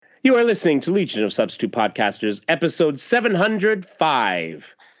You are listening to Legion of Substitute Podcasters, episode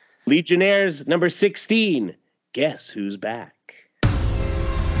 705. Legionnaires number 16. Guess who's back?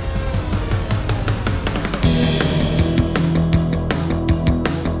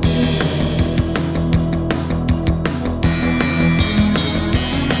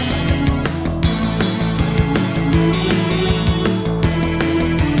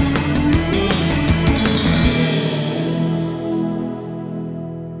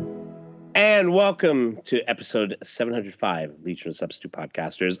 And welcome to episode 705 of Legion of Substitute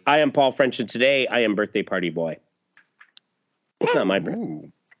Podcasters. I am Paul French, and today I am birthday party boy. It's not my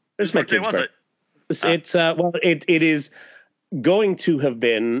birthday. It's my kid's birthday. It is going to have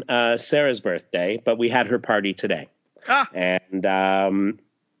been Sarah's birthday, but we had her party today. And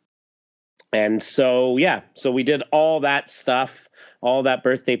so we did all that stuff, all that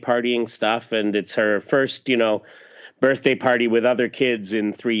birthday partying stuff, and it's her first, birthday party with other kids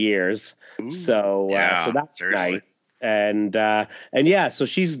in 3 years. Ooh, so that's seriously nice. And so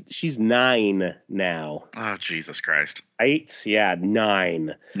she's 9 now. Oh, Jesus Christ. 8? Yeah,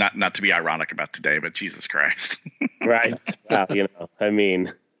 9. Not to be ironic about today, but Jesus Christ. Right. Well,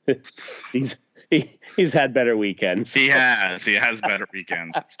 he's had better weekends. He has better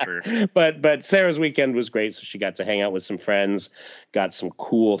weekends. It's true. But Sarah's weekend was great. So she got to hang out with some friends, got some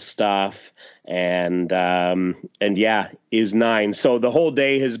cool stuff, and is 9. So the whole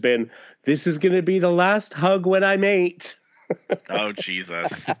day has been, this is going to be the last hug when I'm 8. Oh,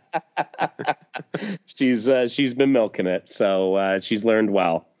 Jesus. She's been milking it. So she's learned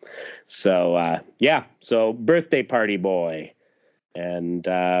well. So so birthday party boy. And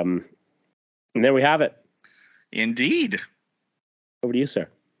there we have it. Indeed. Over to you, sir.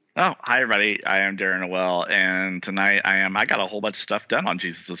 Oh, hi, everybody. I am Darren Noel, and tonight I got a whole bunch of stuff done on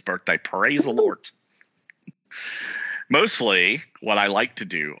Jesus' birthday. Praise the Lord. Mostly what I like to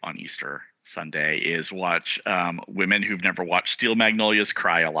do on Easter Sunday is watch women who've never watched Steel Magnolias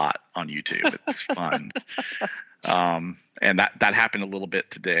cry a lot on YouTube. It's fun. And that happened a little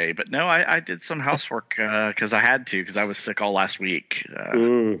bit today, but no, I did some housework because I had to, because I was sick all last week.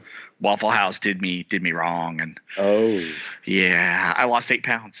 Waffle House did me wrong, and I lost 8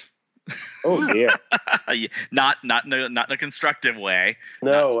 pounds. Oh dear. Not in a constructive way.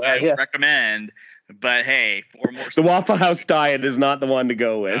 No, I would recommend. But hey, 4 more. The Waffle House diet is not the one to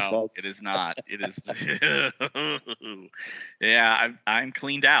go with. No, it is not. It is. Yeah, I'm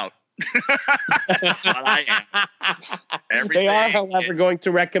cleaned out. I am. They are, however, going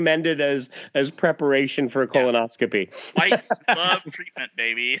to recommend it as preparation for a colonoscopy. White glove treatment,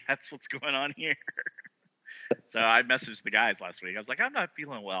 baby. That's what's going on here. So I messaged the guys last week. I was like, I'm not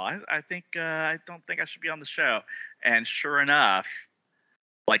feeling well. I don't think I should be on the show. And sure enough,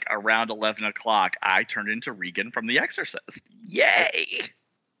 like around 11 o'clock, I turned into Regan from The Exorcist. Yay!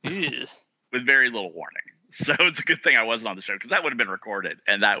 With very little warning. So it's a good thing I wasn't on the show, because that would have been recorded,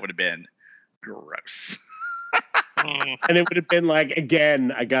 and that would have been gross. And it would have been like,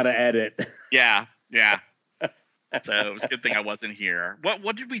 again, I gotta edit. Yeah. So it was a good thing I wasn't here.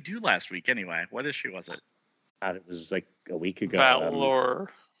 What did we do last week anyway? What issue was it? It was like a week ago. Valor.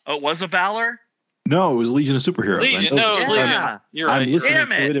 Oh, it was a Valor? No, it was Legion of Superheroes. Legion. You're right. I'm listening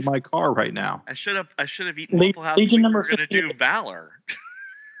to it in my car right now. I should have eaten Waffle House. Legion number 50. Going to do Valor.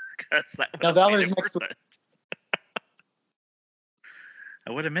 Now Valor's next week.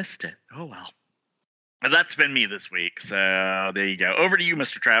 I would have missed it. Oh well. But that's been me this week. So there you go. Over to you,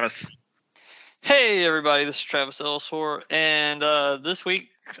 Mr. Travis. Hey everybody, this is Travis Ellsworth, and this week,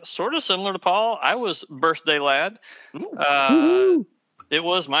 sort of similar to Paul, I was birthday lad. It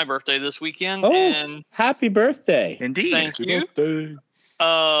was my birthday this weekend. Oh, and happy birthday! Indeed. Thank you. Birthday.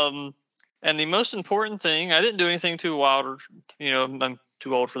 And the most important thing, I didn't do anything too wild, or I'm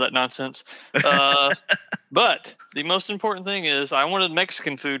too old for that nonsense. But the most important thing is I wanted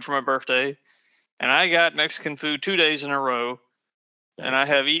Mexican food for my birthday, and I got Mexican food 2 days in a row, and I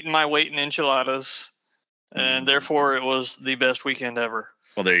have eaten my weight in enchiladas, and therefore it was the best weekend ever.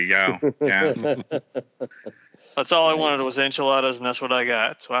 Well, there you go. Yeah. That's all I wanted was enchiladas, and that's what I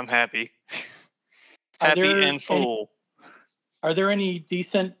got, so I'm happy. Happy and full. Are there any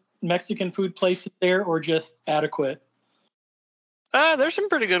decent Mexican food places there, or just adequate? There's some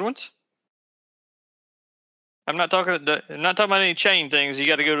pretty good ones. I'm not talking about any chain things. You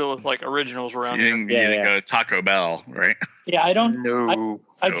got to go to like originals around here. You gotta go to Taco Bell, right? Yeah, I don't. No,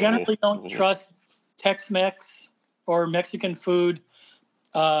 I generally don't trust Tex-Mex or Mexican food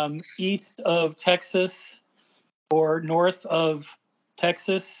east of Texas or north of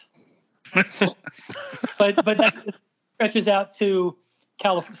Texas. but that stretches out to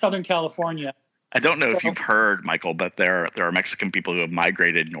Southern California. I don't know if you've heard, Michael, but there are Mexican people who have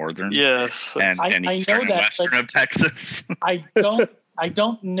migrated northern, yes, and eastern and western of Texas. I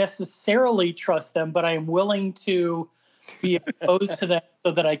don't necessarily trust them, but I am willing to be opposed to them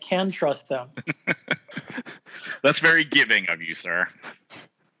so that I can trust them. That's very giving of you, sir.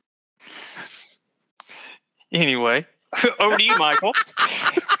 Anyway, over to you, Michael.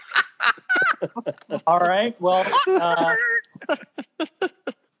 All right. Well,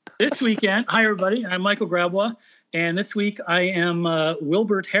 this weekend, hi everybody. I'm Michael Grabwa, and this week I am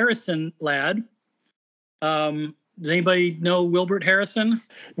Wilbert Harrison lad. Does anybody know Wilbert Harrison?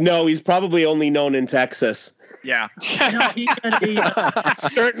 No, he's probably only known in Texas. Yeah. No, he had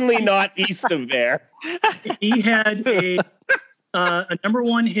certainly not east of there. He had a number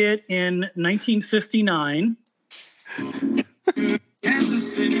one hit in 1959.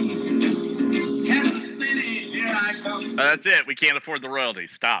 That's it. We can't afford the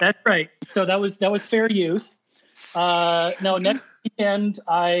royalties. Stop. That's right. So that was fair use. No, next weekend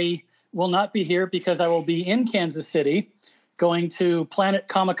I will not be here because I will be in Kansas City, going to Planet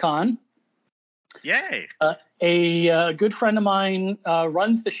Comic-Con. Yay! A good friend of mine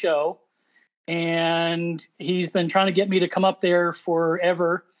runs the show, and he's been trying to get me to come up there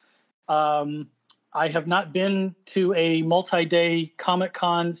forever. I have not been to a multi-day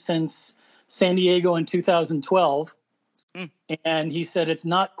Comic-Con since San Diego in 2012. And he said it's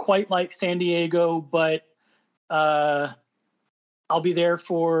not quite like San Diego, but I'll be there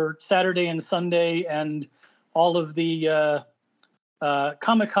for Saturday and Sunday and all of the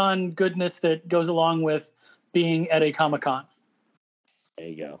Comic-Con goodness that goes along with being at a Comic-Con. There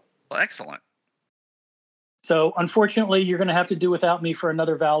you go. Well, excellent. So unfortunately, you're going to have to do without me for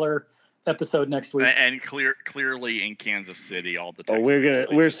another Valor episode next week. And clearly in Kansas City, all the time. Oh,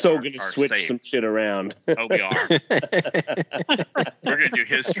 we're so gonna switch safe. Some shit around. Oh, we are. We're gonna do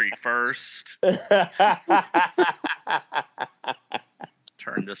history first. Turn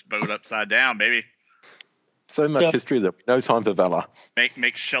this boat upside down, baby. So much history that no time for Valor.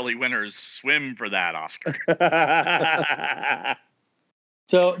 Make Shelley Winters swim for that Oscar.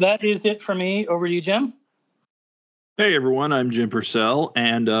 So that is it for me. Over to you, Jim. Hey everyone, I'm Jim Purcell,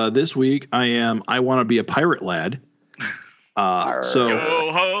 and this week I want to be a pirate lad. So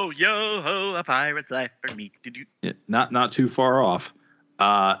yo ho, a pirate's life for me. Did you? Yeah, not too far off.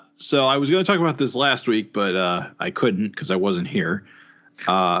 So I was going to talk about this last week, but I couldn't because I wasn't here.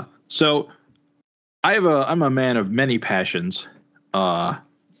 So I'm a man of many passions,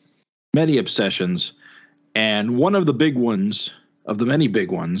 many obsessions, and one of the big ones, of the many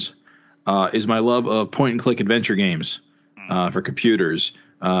big ones, is my love of point-and-click adventure games for computers.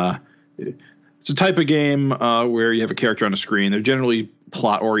 It's a type of game where you have a character on a screen. They're generally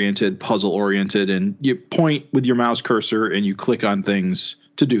plot-oriented, puzzle-oriented, and you point with your mouse cursor and you click on things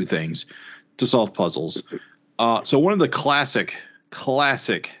to do things, to solve puzzles. So one of the classic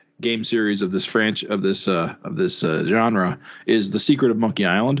game series of this genre is the Secret of Monkey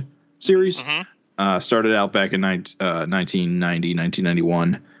Island series. Mm-hmm. Started out back in 1990,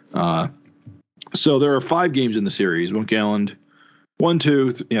 1991. So there are 5 games in the series. Monkey Island, 1,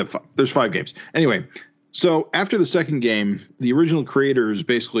 2, there's 5 games. Anyway, so after the second game, the original creators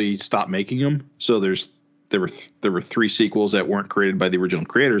basically stopped making them. So there were 3 sequels that weren't created by the original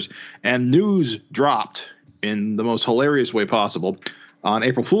creators, and news dropped in the most hilarious way possible on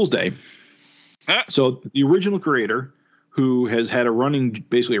April Fool's Day. So the original creator, who has had a running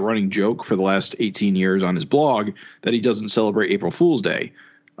joke for the last 18 years on his blog that he doesn't celebrate April Fool's Day.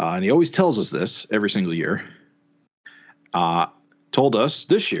 And he always tells us this every single year. Told us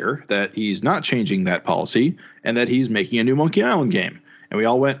this year that he's not changing that policy and that he's making a new Monkey Island game. And we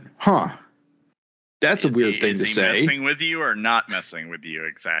all went, huh, that's a weird thing to say. Is he messing with you or not messing with you?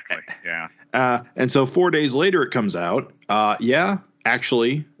 Exactly. Yeah. And so 4 days later it comes out. Yeah,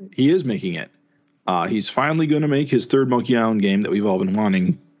 actually, he is making it. He's finally going to make his third Monkey Island game that we've all been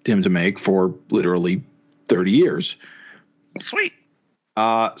wanting him to make for literally 30 years. Sweet.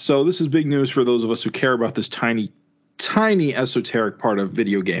 So this is big news for those of us who care about this tiny esoteric part of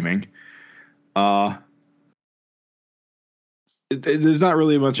video gaming. There's not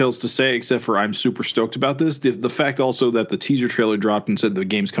really much else to say except for I'm super stoked about this. The fact also that the teaser trailer dropped and said the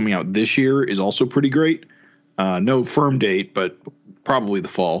game's coming out this year is also pretty great. No firm date, but probably the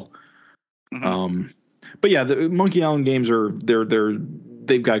fall. Mm-hmm. But yeah, the Monkey Island games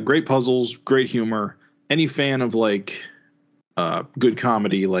they've got great puzzles, great humor. Any fan of like good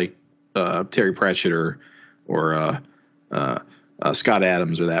comedy like Terry Pratchett or Scott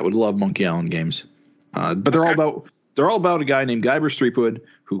Adams or that would love Monkey Island games. But they're all about a guy named Guybrush Threepwood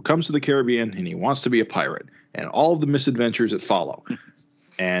who comes to the Caribbean and he wants to be a pirate and all of the misadventures that follow.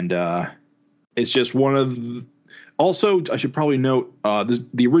 And It's just one of. Also, I should probably note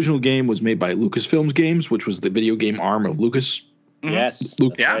the original game was made by Lucasfilms Games, which was the video game arm of Lucas. Yes,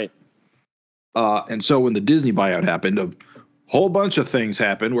 right. And so when the Disney buyout happened, a whole bunch of things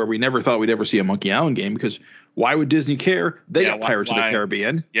happened where we never thought we'd ever see a Monkey Island game, because why would Disney care? They got Pirates of the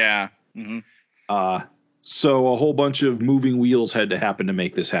Caribbean. Yeah. So a whole bunch of moving wheels had to happen to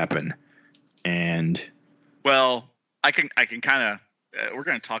make this happen. And well, I can kind of we're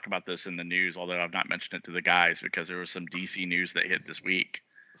going to talk about this in the news, although I've not mentioned it to the guys because there was some DC news that hit this week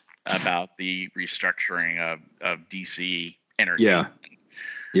about the restructuring of DC Entertainment.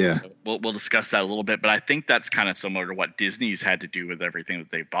 Yeah. So we'll discuss that a little bit, but I think that's kind of similar to what Disney's had to do with everything that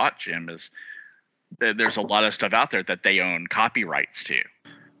they bought, Jim, is there's a lot of stuff out there that they own copyrights to.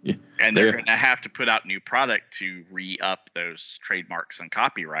 Yeah. And they're going to have to put out new product to re-up those trademarks and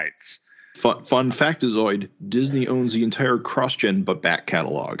copyrights. Fun factozoid: Disney owns the entire CrossGen but back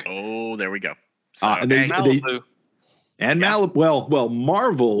catalog. Oh, there we go. So, and Malibu. Well,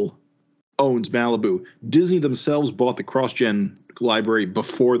 Marvel owns Malibu. Disney themselves bought the CrossGen library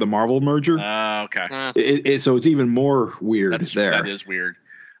before the Marvel merger. Okay. So it's even more weird there. That is weird.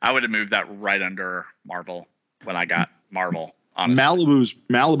 I would have moved that right under Marvel when I got Marvel. Honestly.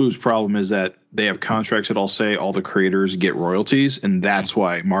 Malibu's problem is that they have contracts that all say all the creators get royalties, and that's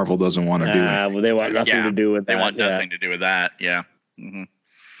why Marvel doesn't want to do it. Well, they want nothing to do with that. They want nothing to do with that. Yeah. Mm-hmm.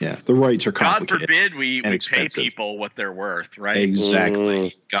 Yeah, the rights are complicated. God forbid we pay people what they're worth, right?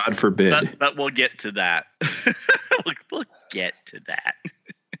 Exactly. God forbid. But we'll get to that. we'll get to that.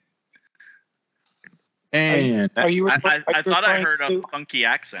 And I thought I heard a funky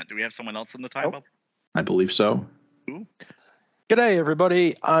accent. Do we have someone else in the time bubble? I believe so. Ooh. G'day,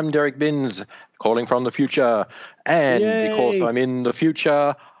 everybody. I'm Derek Binns, calling from the future. And because I'm in the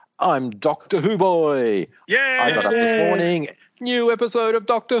future, I'm Doctor Who boy. Yay! I got up this morning. New episode of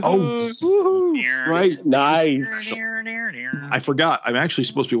Doctor Who. Woohoo! Right. Nice. I forgot. I'm actually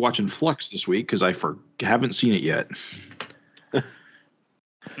supposed to be watching Flux this week because I haven't seen it yet.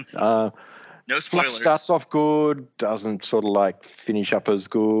 No spoilers. Flux starts off good, doesn't sort of like finish up as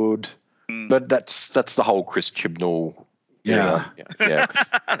good. But that's the whole Chris Chibnall. Yeah.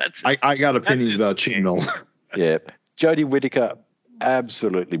 I got opinions about Chibnall. Yeah. Jodie Whittaker,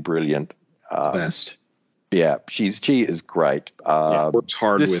 absolutely brilliant. Best. Yeah, she is great. Works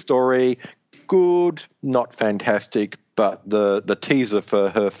hard this story, good, not fantastic, but the teaser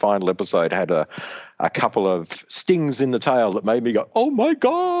for her final episode had a couple of stings in the tail that made me go, oh my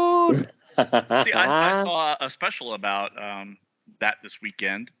God. See, I saw a special about that this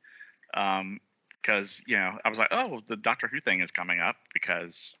weekend. Because, I was like, oh, the Doctor Who thing is coming up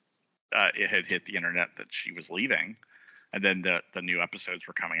because it had hit the internet that she was leaving. And then the new episodes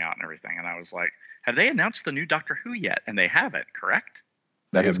were coming out and everything. And I was like, have they announced the new Doctor Who yet? And they haven't, correct?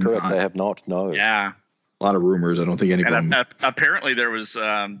 That is correct. They have not, no. Yeah. A lot of rumors. I don't think anyone. Apparently there was,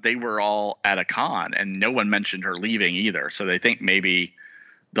 they were all at a con and no one mentioned her leaving either. So they think maybe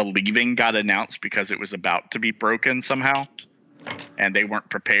the leaving got announced because it was about to be broken somehow. And they weren't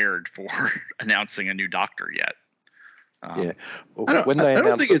prepared for announcing a new Doctor yet.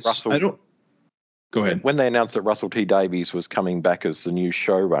 Go ahead. When they announced that Russell T Davies was coming back as the new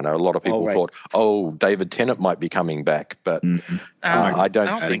showrunner, a lot of people thought, David Tennant might be coming back, but I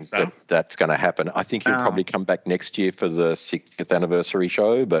don't think so. That's going to happen. I think he'll probably come back next year for the 60th anniversary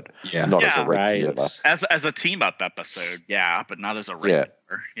show, but not as a regular. As a team-up episode, but not as a regular.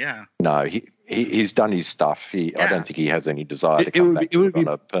 Yeah. No, he's done his stuff. I don't think he has any desire to come back. It would be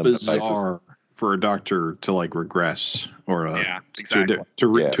bizarre for a Doctor to regress or to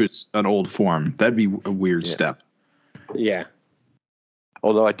an old form. That'd be a weird step. Yeah.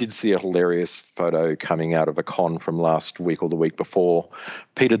 Although I did see a hilarious photo coming out of a con from last week or the week before.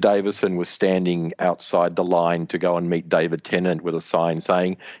 Peter Davison was standing outside the line to go and meet David Tennant with a sign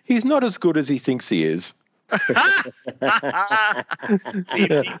saying, "He's not as good as he thinks he is."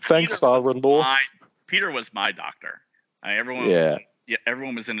 Thanks, father-in-law. Peter was my Doctor.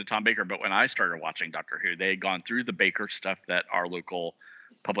 Everyone was into Tom Baker, but when I started watching Doctor Who, they had gone through the Baker stuff that our local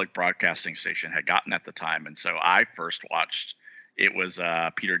public broadcasting station had gotten at the time, and so I first watched. It was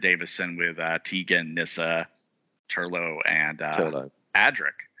Peter Davison with Tegan, Nyssa, Turlough, and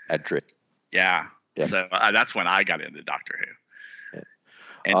Adric. Yeah. So that's when I got into Doctor Who.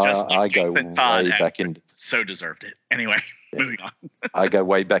 And just I go way back into so deserved it. Anyway, moving on. I go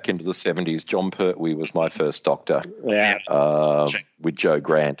way back into the 70s. John Pertwee was my first Doctor. Yeah. With Joe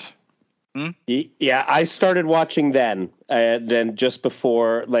Grant. Yeah, I started watching then, and then just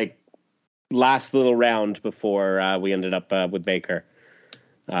before, last little round before we ended up with Baker.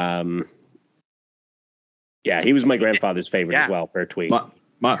 He was my grandfather's favorite as well, Pertwee.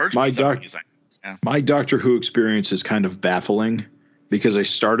 My My Doctor Who experience is kind of baffling because I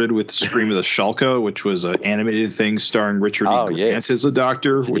started with Scream of the Shalka, which was an animated thing starring Richard E. Grant as a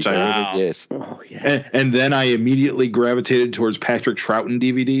doctor, which and then I immediately gravitated towards Patrick Troughton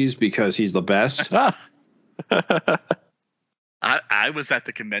DVDs because he's the best. I was at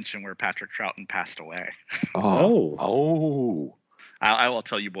the convention where Patrick Troughton passed away. Oh. I will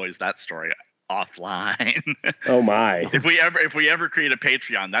tell you boys that story offline. Oh my! If we ever create a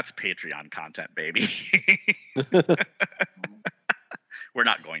Patreon, that's Patreon content, baby. We're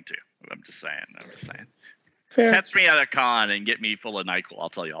not going to. I'm just saying. Fair. Catch me at a con and get me full of NyQuil. I'll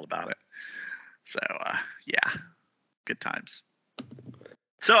tell you all about it. So yeah, good times.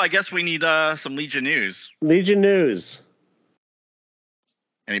 So I guess we need some Legion news. Legion news.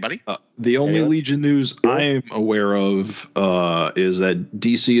 Anybody? The only Legion news I'm aware of is that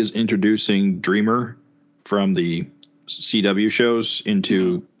DC is introducing Dreamer from the CW shows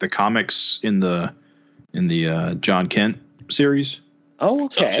into the comics in the John Kent series. Oh,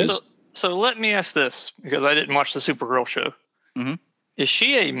 okay. So let me ask this, because I didn't watch the Supergirl show. Mm-hmm. Is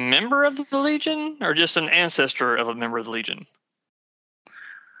she a member of the Legion or just an ancestor of a member of the Legion?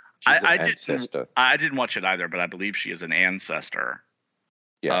 I didn't watch it either, but I believe she is an ancestor.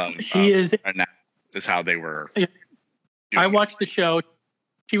 Yeah, she is. Is how they were. I watched the show.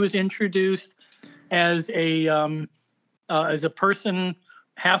 She was introduced as a person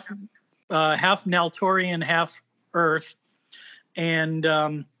half Naltorian, half Earth,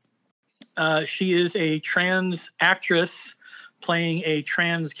 and she is a trans actress playing a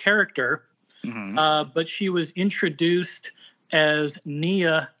trans character. Mm-hmm. But she was introduced as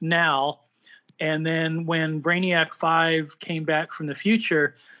Nia Nal. And then when Brainiac 5 came back from the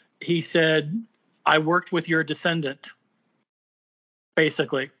future, he said, I worked with your descendant,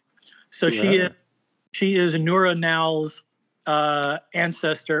 basically. So she is Nura Nal's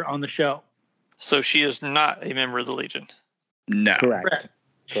ancestor on the show. So she is not a member of the Legion? No. Correct.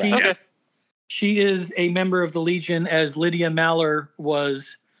 She is a member of the Legion as Lydia Maller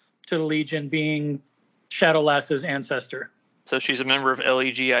was to the Legion, being Shadowlass's ancestor. So she's a member of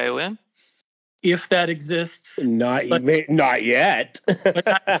LEGION? If that exists. Not yet.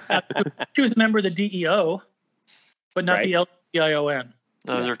 She was a member of the DEO, but not the LEGION.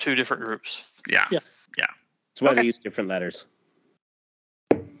 Those are two different groups. Yeah. That's why they use different letters.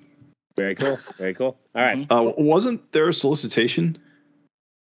 Very cool. All right. Wasn't there a solicitation?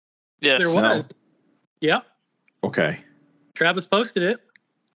 Yes. There was. No. Yeah. Okay. Travis posted it,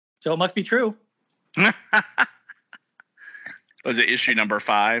 so it must be true. Was it issue number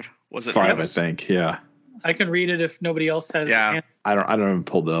 5? Was it 5? I think. Yeah. I can read it if nobody else has. Yeah. I don't have it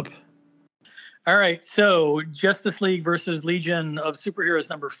pulled up. All right. So Justice League versus Legion of Superheroes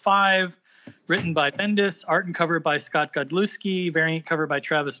number 5, written by Bendis, art and cover by Scott Godlewski, variant cover by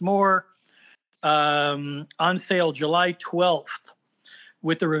Travis Moore. On sale July 12th,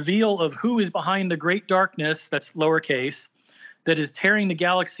 with the reveal of who is behind the great darkness, that's lowercase, that is tearing the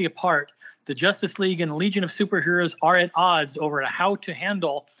galaxy apart. The Justice League and Legion of Superheroes are at odds over how to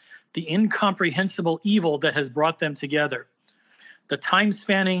handle the incomprehensible evil that has brought them together. The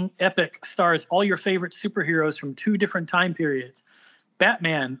time-spanning epic stars all your favorite superheroes from 2 different time periods.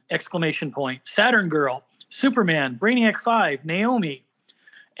 Batman, ! Saturn Girl, Superman, Brainiac 5, Naomi,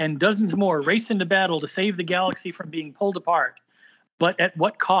 and dozens more race into battle to save the galaxy from being pulled apart. But at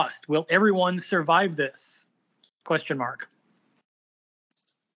what cost? Will everyone survive this? ? Wow. So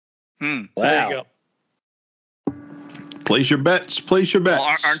there you go. Place your bets. Well,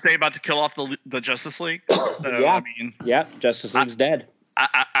 aren't they about to kill off the Justice League? So, Justice League's dead.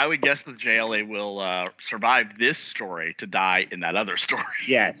 I would guess the JLA will survive this story to die in that other story.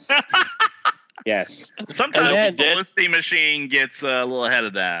 Yes. Yes. Sometimes the publicity machine gets a little ahead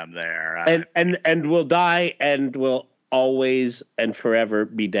of them there. And will die and will always and forever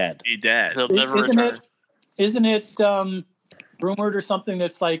be dead. They'll never return. Isn't it rumored or something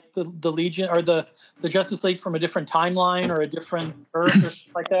that's like the Legion or the Justice League from a different timeline or a different Earth or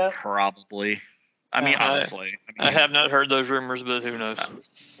something like that? Probably. I mean, honestly. I have not heard those rumors, but who knows?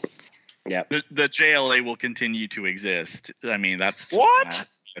 Yeah. The JLA will continue to exist. I mean, that's... What?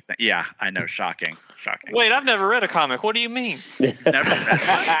 Yeah, I know. Shocking. Wait, I've never read a comic. What do you mean? Never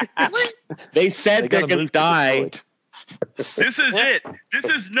read it. They said they're going to die. This is it. This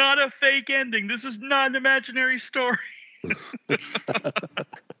is not a fake ending. This is not an imaginary story.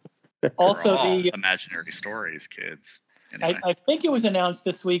 Also, the imaginary stories, kids. Anyway. I think it was announced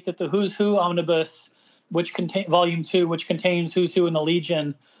this week that the Who's Who omnibus, which contain Volume 2, which contains Who's Who in the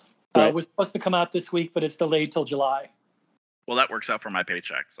Legion, was supposed to come out this week, but it's delayed till July. Well, that works out for my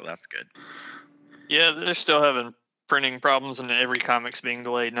paycheck, so that's good. Yeah, they're still having printing problems, and every comic's being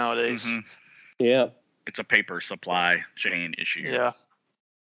delayed nowadays. Mm-hmm. Yeah. It's a paper supply chain issue. Yeah.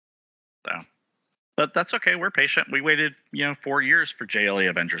 So, but that's okay. We're patient. We waited, 4 years for JLA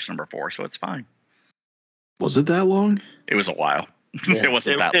Avengers #4, so it's fine. Was it that long? It was a while. Yeah. It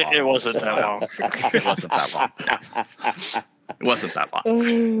wasn't that long. It wasn't that long. It wasn't that long. It wasn't that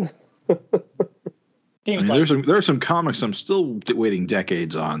long. There's some comics I'm still waiting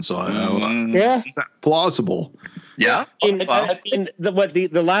decades on, so yeah, plausible. Yeah. In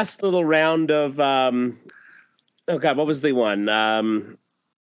the last little round of oh god, what was the one?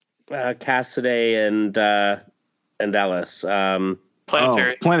 Cassidy and Ellis.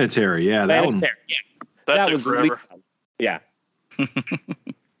 Planetary. Planetary, yeah, that one. Yeah, that was forever. At least, yeah.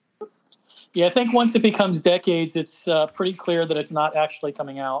 Yeah, I think once it becomes decades, it's pretty clear that it's not actually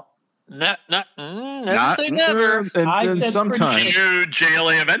coming out. Never say never. And sometimes new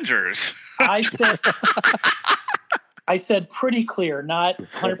JLA Avengers. I said pretty clear, not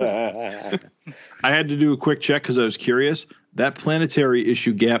 100%. I had to do a quick check because I was curious. That Planetary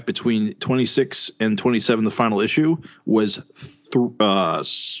issue gap between 26 and 27, the final issue, was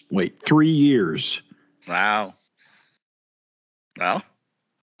 3 years. Wow. Well,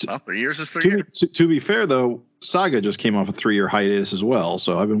 3 years is 3 years. To be fair, though, Saga just came off a 3-year hiatus as well,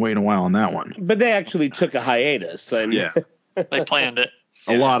 so I've been waiting a while on that one. But they actually took a hiatus. And yeah. They planned it.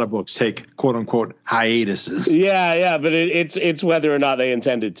 A lot of books take "quote unquote" hiatuses. Yeah, but it's whether or not they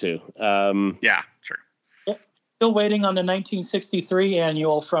intended to. Yeah, sure. Still waiting on the 1963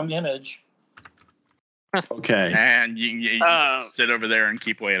 annual from Image. Okay. And you sit over there and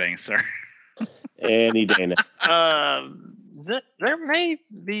keep waiting, sir. Any day now. There may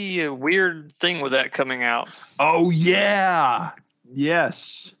be a weird thing with that coming out. Oh yeah.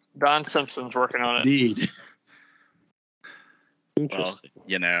 Yes. Don Simpson's working on it. Indeed. Interesting.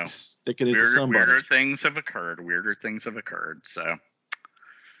 Well, sticking it to somebody. Weirder things have occurred. So.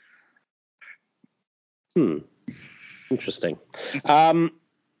 Interesting. So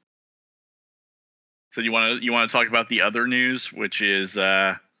you want to talk about the other news, which is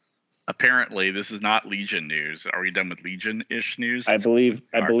apparently this is not Legion news. Are we done with Legion-ish news? I believe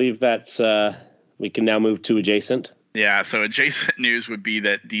that's we can now move to adjacent. Yeah. So adjacent news would be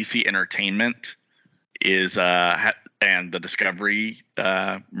that DC Entertainment is and the Discovery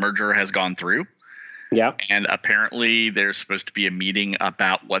merger has gone through. Yeah. And apparently there's supposed to be a meeting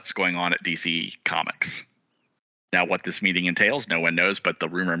about what's going on at DC Comics. Now, what this meeting entails, no one knows, but the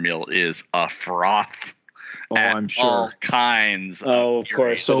rumor mill is a froth. I'm sure. All kinds. Of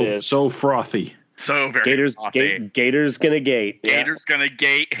course. So frothy. So very Gators frothy. Gators gonna gate. Gators gonna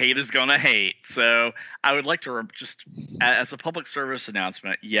gate. Haters gonna hate. So I would like to just, as a public service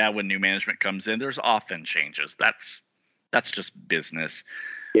announcement, when new management comes in, there's often changes. That's just business.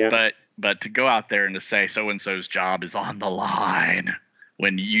 Yeah. But to go out there and to say so and so's job is on the line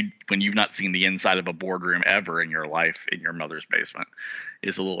when you've not seen the inside of a boardroom ever in your life in your mother's basement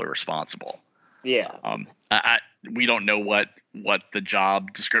is a little irresponsible. Yeah. We don't know what the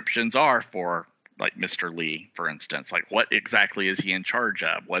job descriptions are for, like, Mr. Lee, for instance. Like, what exactly is he in charge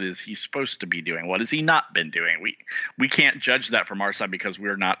of? What is he supposed to be doing? What has he not been doing? We can't judge that from our side because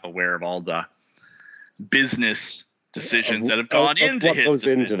we're not aware of all the business decisions that have gone into what his goes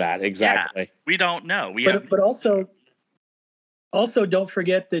decision. into that exactly. Yeah, we don't know. But also don't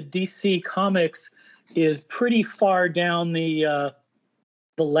forget that DC Comics is pretty far down the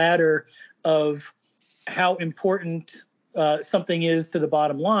ladder of how important something is to the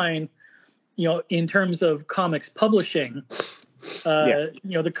bottom line. In terms of comics publishing,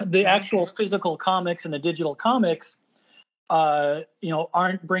 the actual physical comics and the digital comics,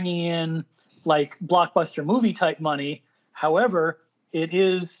 aren't bringing in like blockbuster movie type money. However, it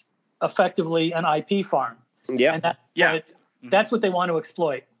is effectively an IP farm. Yeah. And that's what they want to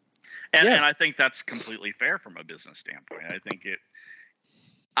exploit. And I think that's completely fair from a business standpoint. I think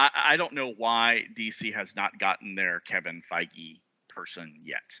I don't know why DC has not gotten their Kevin Feige person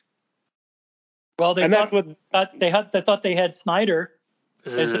yet. Well, they thought they had Snyder.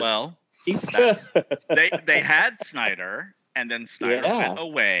 Well, they had Snyder, and then Snyder went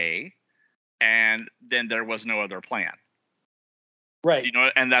away, and then there was no other plan. Right.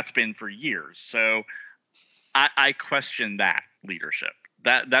 And that's been for years. So I question that leadership.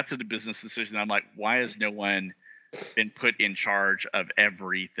 That's a business decision. I'm like, why has no one been put in charge of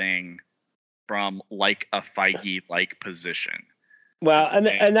everything from like a Feige-like position? Well,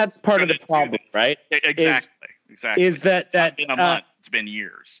 and that's part of the problem, right? Exactly. Is that it's not been a month? It's been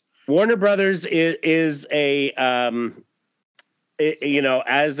years. Warner Brothers is a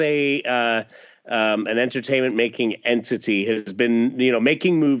as an entertainment making entity has been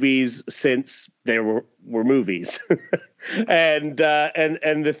making movies since there were movies. And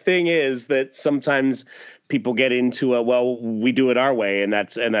the thing is that sometimes people get into we do it our way, and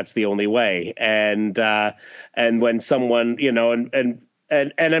that's the only way. And when someone, and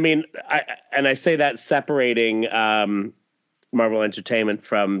I mean, I say that separating Marvel Entertainment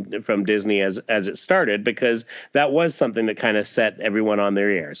from Disney as it started, because that was something that kind of set everyone on their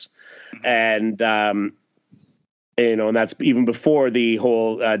ears. And and that's even before the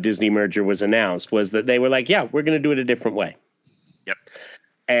whole Disney merger was announced, was that they were like, yeah, we're going to do it a different way. Yep.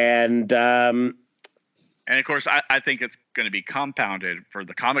 And of course, I think it's going to be compounded for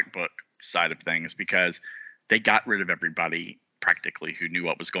the comic book side of things, because they got rid of everybody practically who knew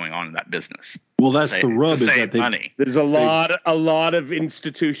what was going on in that business. Well, that's the rub, is that there's a lot of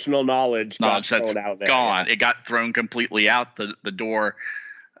institutional knowledge that's thrown out there. Gone. It got thrown completely out the door.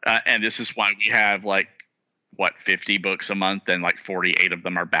 And this is why we have 50 books a month, and 48 of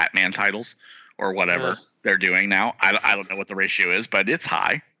them are Batman titles or whatever they're doing now. I don't know what the ratio is, but it's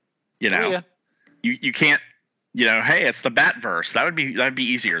high. You can't, hey, it's the Batverse. That'd be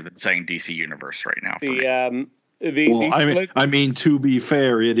easier than saying DC Universe right now. I mean, to be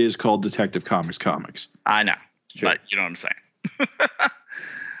fair, it is called Detective Comics. I know, but you know what I'm saying.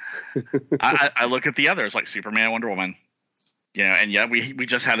 I look at the others like Superman, Wonder Woman. And we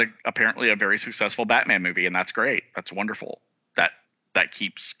just had apparently a very successful Batman movie, and that's great. That's wonderful. That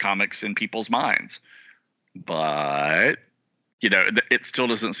keeps comics in people's minds. But, it still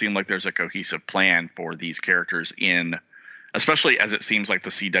doesn't seem like there's a cohesive plan for these characters especially as it seems like the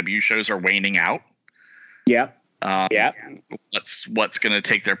CW shows are waning out. Yeah. What's going to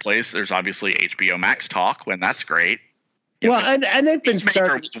take their place? There's obviously HBO Max talk, when that's great. And they've been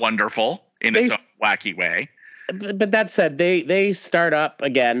was wonderful in its own wacky way. But that said, they start up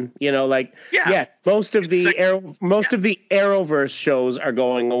again. Yes, most of the Arrowverse shows are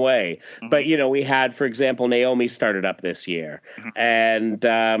going away. Mm-hmm. But we had, for example, Naomi started up this year, and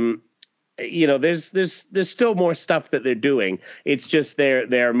there's still more stuff that they're doing. It's just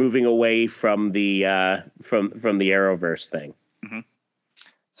they're moving away from the Arrowverse thing. Mm-hmm.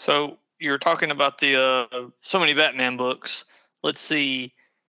 So you're talking about the so many Batman books. Let's see,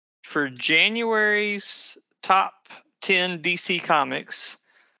 for January's top 10 DC comics,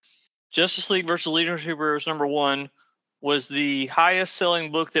 Justice League versus Legion of Superheroes #1 was the highest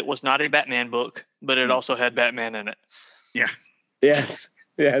selling book that was not a Batman book, but it also had Batman in it. Yeah. Yes.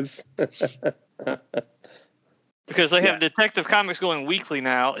 Because they have Detective Comics going weekly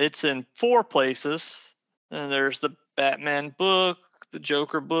now. It's in 4 places. And there's the Batman book, the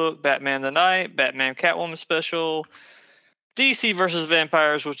Joker book, Batman the Night, Batman Catwoman special, DC versus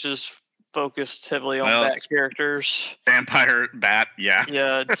Vampires, which is focused heavily on Bat characters. Vampire Bat, yeah.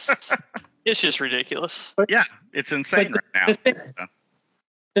 Yeah, it's just ridiculous. Yeah, it's insane right now.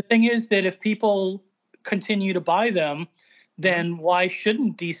 The thing is that if people continue to buy them, then why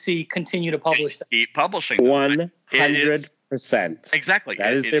shouldn't DC continue to publish them? Keep publishing them. 100%. Exactly.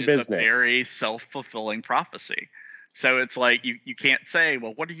 That is their business. It's a very self-fulfilling prophecy. So it's like you can't say,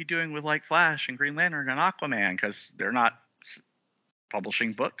 well, what are you doing with Flash and Green Lantern and Aquaman? Because they're not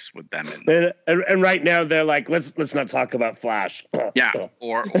publishing books with them and right now they're like, let's not talk about Flash.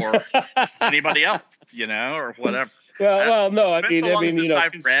 or anybody else, or whatever. Well, no, I mean,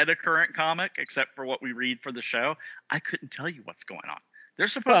 I've read a current comic, except for what we read for the show. I couldn't tell you what's going on. They're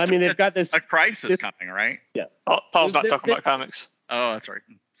supposed to. They've got a crisis coming, right? Yeah. Paul's not talking about comics. Oh, that's right.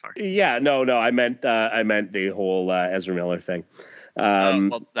 Sorry. Yeah, no, I meant the whole Ezra Miller thing.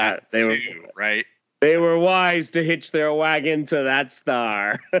 Right. They were wise to hitch their wagon to that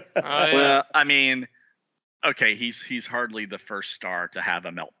star. Well, I mean, okay, he's hardly the first star to have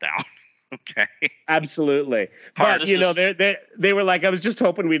a meltdown. Okay. Absolutely. But they were like, I was just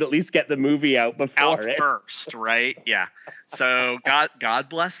hoping we'd at least get the movie out before first, right? Yeah. So God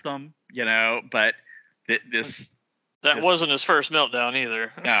bless them, but that wasn't his first meltdown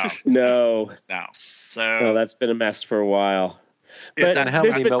either. No. So that's been a mess for a while. But and how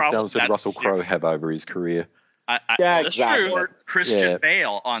many meltdowns did Russell Crowe have over his career? That's exactly. True. Christian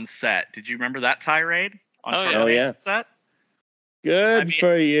Bale on set. Did you remember that tirade? Yes. Set? Good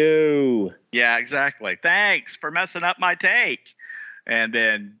for you. Yeah, exactly. Thanks for messing up my take. And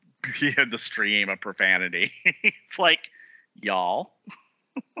then you had the stream of profanity. It's like, y'all.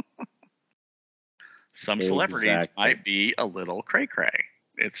 Some celebrities might be a little cray-cray.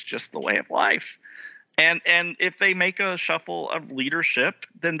 It's just the way of life. And if they make a shuffle of leadership,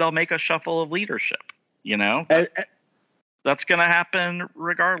 then they'll make a shuffle of leadership. That's going to happen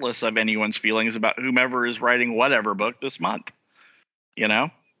regardless of anyone's feelings about whomever is writing whatever book this month.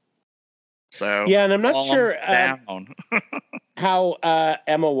 So yeah, and I'm not sure how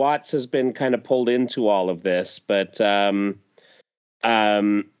Emma Watts has been kind of pulled into all of this, but well,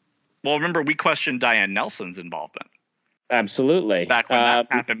 remember we questioned Diane Nelson's involvement. Absolutely. Back when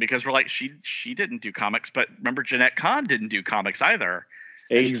that happened, because we're like, she didn't do comics, but remember Jeanette Kahn didn't do comics either.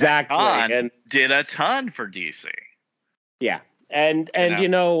 Exactly, and did a ton for DC. Yeah, and I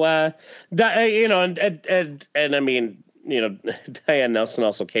mean, Diane Nelson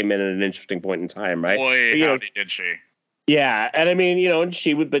also came in at an interesting point in time, right? Boy, howdy did she. Yeah, and I mean, and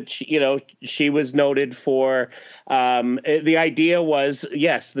she was noted for the idea was,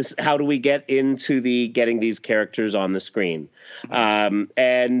 yes, this, how do we get into getting these characters on the screen? Mm-hmm.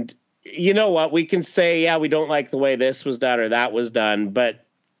 And you know what, we can say, yeah, we don't like the way this was done or that was done, but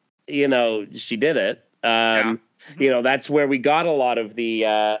she did it. Yeah. That's where we got a lot of the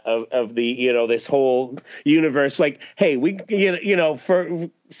this whole universe. Like, hey, we for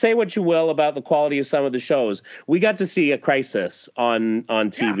say what you will about the quality of some of the shows, we got to see a Crisis on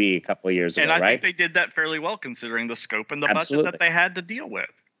TV a couple of years ago, and I think they did that fairly well considering the scope and the budget that they had to deal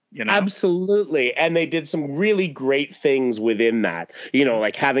with. Absolutely, and they did some really great things within that.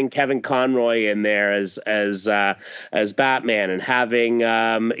 Like having Kevin Conroy in there as Batman, and having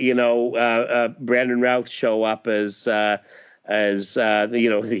Brandon Routh show up as the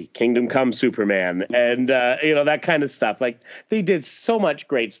Kingdom Come Superman, and that kind of stuff. Like, they did so much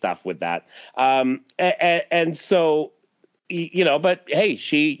great stuff with that, and so. But hey,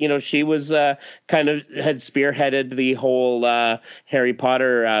 she was kind of had spearheaded the whole Harry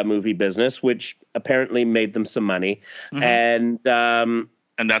Potter movie business, which apparently made them some money. Mm-hmm.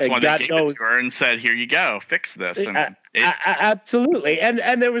 And that's why they gave it to her and said, "Here you go, fix this." And absolutely.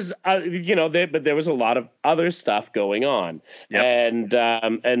 And there was but there was a lot of other stuff going on. Yep.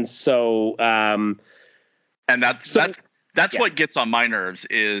 And so and that's what gets on my nerves,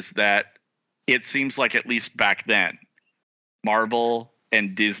 is that it seems like, at least back then, Marvel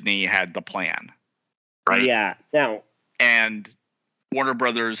and Disney had the plan, right? Yeah. Now, and Warner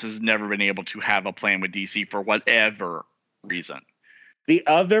Brothers has never been able to have a plan with DC for whatever reason. The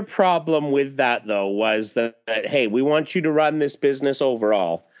other problem with that, though, was that hey, we want you to run this business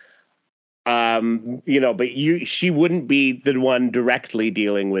overall. But she wouldn't be the one directly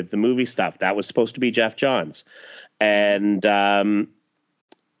dealing with the movie stuff. That was supposed to be Jeff Johns, and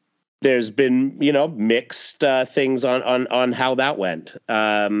there's been, mixed things on how that went. So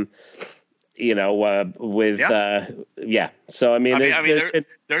I mean,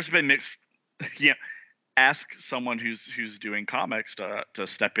 there's been mixed. Yeah, ask someone who's doing comics to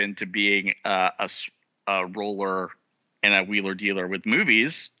step into being a roller and a wheeler dealer with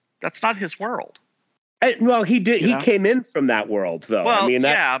movies. That's not his world. Well, he did. He came in from that world, though. Well,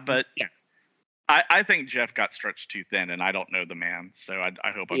 I think Jeff got stretched too thin, and I don't know the man, so I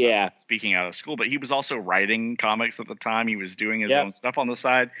hope I'm not speaking out of school. But he was also writing comics at the time. He was doing his own stuff on the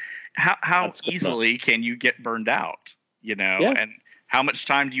side. How easily can you get burned out? And how much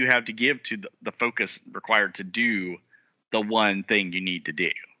time do you have to give to the focus required to do the one thing you need to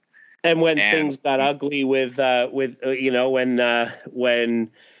do? And when things got ugly when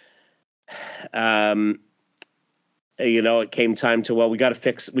it came time to, we got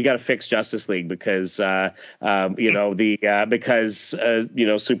to fix Justice League because Superman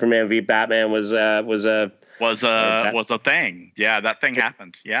v Batman was a thing. Yeah, that thing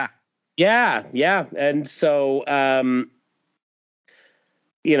happened. Yeah, and so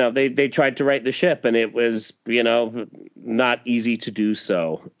they tried to right the ship, and it was not easy to do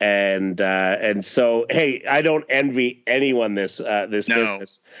so, and so hey, I don't envy anyone this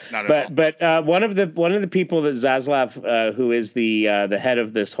business, not at all. But one of the people that Zaslav, who is the head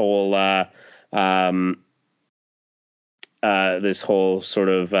of this whole sort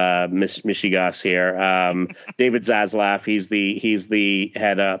of Mishigas here, David Zaslav, he's the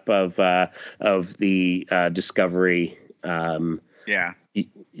head up of the Discovery.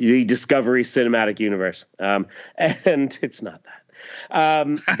 The Discovery Cinematic Universe, and it's not that.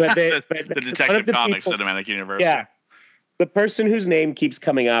 But the Detective Comics Cinematic Universe. Yeah, the person whose name keeps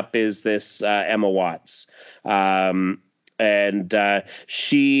coming up is this Emma Watts, and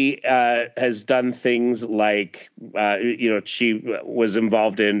she has done things like she was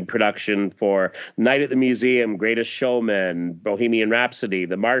involved in production for Night at the Museum, Greatest Showman, Bohemian Rhapsody,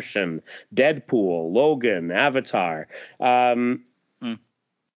 The Martian, Deadpool, Logan, Avatar.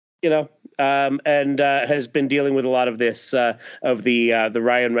 And has been dealing with a lot of this of the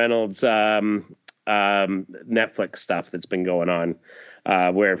Ryan Reynolds Netflix stuff that's been going on,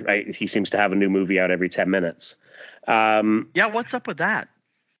 where he seems to have a new movie out every 10 minutes. What's up with that?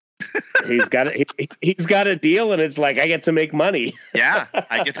 He's got a deal, and it's like I get to make money. Yeah,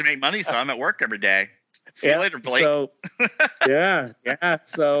 I get to make money, so I'm at work every day. See you later, Blake. So, yeah.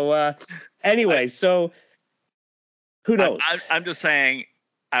 So, anyway, so who knows? I'm just saying.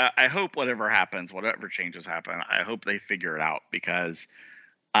 I hope whatever happens, whatever changes happen, I hope they figure it out, because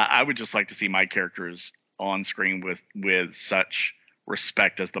I would just like to see my characters on screen with such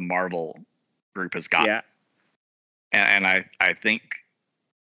respect as the Marvel group has got. Yeah. And I think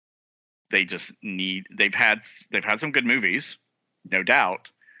they just they've had some good movies, no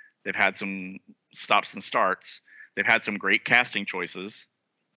doubt. They've had some stops and starts. They've had some great casting choices.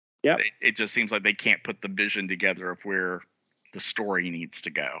 Yeah. It just seems like they can't put the vision together of where the story needs to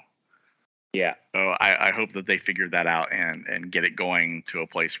go. Yeah. So I hope that they figure that out and get it going to a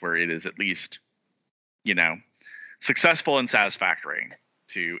place where it is at least, successful and satisfactory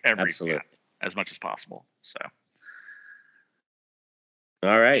to every fan as much as possible. So.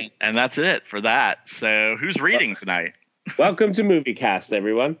 All right. And that's it for that. So who's reading tonight? Welcome to MovieCast,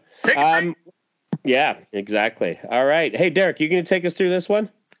 everyone. Yeah, exactly. All right. Hey, Derek, you going to take us through this one?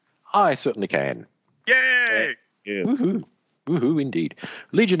 I certainly can. Yay! Woohoo. Woohoo, indeed.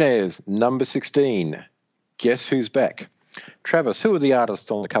 Legionnaires, number 16. Guess who's back? Travis, who are the artists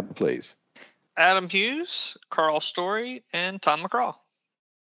on the cover, please? Adam Hughes, Carl Story, and Tom McCraw.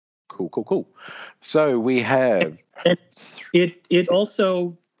 Cool. So we have... It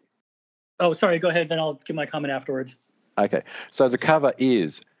also... Oh, sorry, go ahead, then I'll give my comment afterwards. Okay, so the cover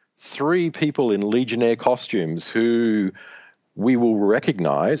is 3 people in Legionnaire costumes who we will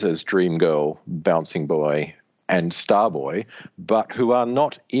recognize as Dream Girl, Bouncing Boy, and Starboy, but who are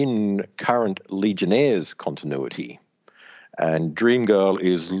not in current Legionnaires continuity. And Dream Girl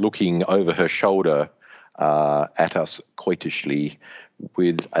is looking over her shoulder at us coitishly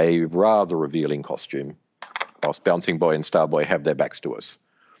with a rather revealing costume, whilst Bouncing Boy and Starboy have their backs to us.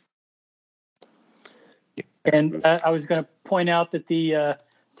 And I was going to point out that the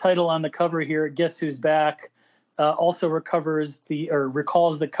title on the cover here, Guess Who's Back, also recalls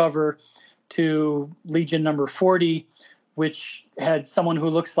the cover to Legion number 40, which had someone who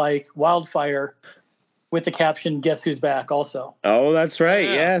looks like Wildfire with the caption, Guess Who's Back also. Oh, that's right.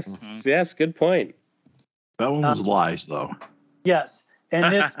 Yeah. Yes. Mm-hmm. Yes. Good point. That one was lies, though. Yes.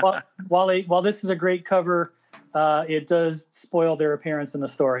 And this, while this is a great cover, it does spoil their appearance in the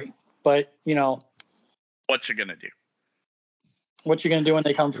story. But, what you gonna do? What you gonna do when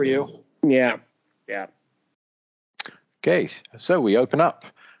they come for you? Yeah. Okay, so we open up.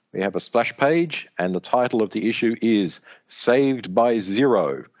 We have a splash page, and the title of the issue is Saved by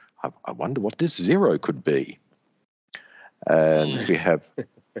Zero. I wonder what this Zero could be. And we have a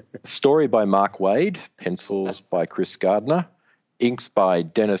story by Mark Waid, pencils by Chris Gardner, inks by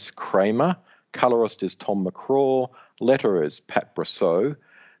Dennis Kramer, colorist is Tom McCraw, letterer is Pat Brosseau,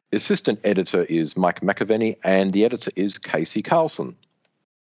 the assistant editor is Mike McAvenny, and the editor is Casey Carlson.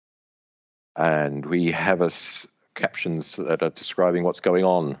 And we have captions that are describing what's going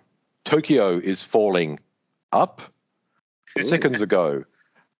on. Tokyo is falling up. Seconds ago,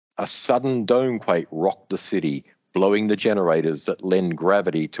 a sudden domequake rocked the city, blowing the generators that lend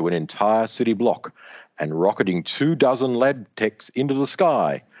gravity to an entire city block and rocketing 24 lab techs into the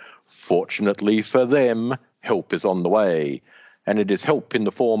sky. Fortunately for them, help is on the way. And it is help in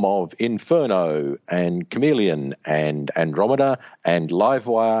the form of Inferno and Chameleon and Andromeda and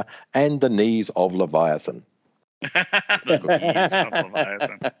Livewire and the knees of Leviathan.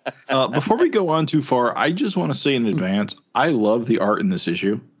 Before we go on too far, I just want to say in advance, I love the art in this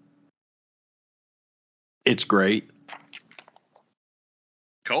issue. It's great.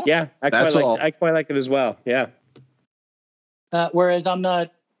 Cool. Yeah, I quite like it as well. Yeah. Whereas I'm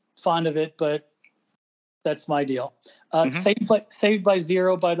not fond of it, but that's my deal. Saved by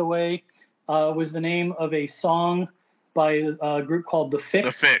Zero, by the way, was the name of a song by a group called The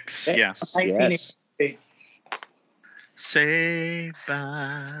Fix. The Fix, yes. Yes. Saved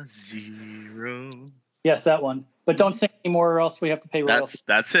by Zero. Yes, that one. But don't sing anymore, or else we have to pay royalties.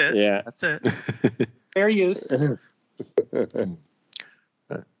 That's it. Yeah, that's it. Fair use. The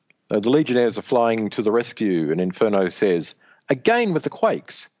Legionnaires are flying to the rescue, and Inferno says, "Again with the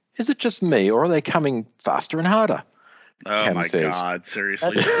quakes. Is it just me, or are they coming faster and harder?" Oh Cam says, God!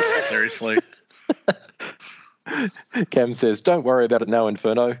 Seriously, seriously. Cam says, "Don't worry about it now,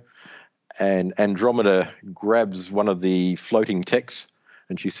 Inferno." And Andromeda grabs one of the floating techs,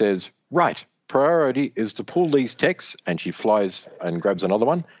 and she says, "Right, priority is to pull these techs," and she flies and grabs another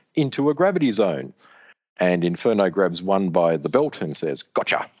one into a gravity zone. And Inferno grabs one by the belt and says,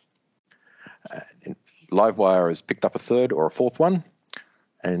 "Gotcha." Livewire has picked up a third or a fourth one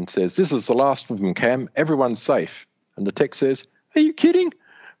and says, "This is the last of them, Cam. Everyone's safe." And the tech says, "Are you kidding?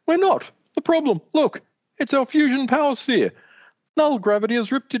 We're not. The problem, look, it's our fusion power sphere. Null gravity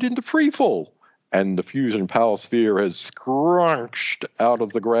has ripped it into free fall, and the fusion power sphere has scrunched out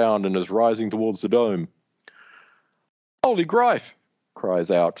of the ground and is rising towards the dome. Holy grife,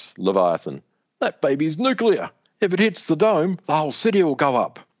 cries out Leviathan. That baby's nuclear. If it hits the dome, the whole city will go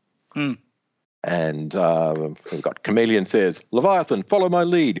up. And we've got Chameleon says, Leviathan, follow my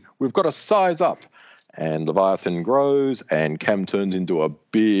lead. We've got to size up. And Leviathan grows, and Cam turns into a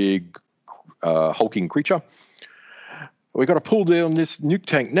big hulking creature. We've got to pull down this nuke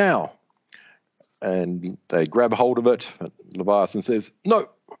tank now. And they grab hold of it. Leviathan says, no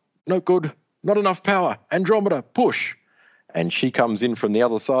good, not enough power. Andromeda, push. And she comes in from the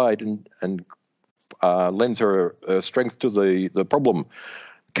other side and lends her strength to the problem.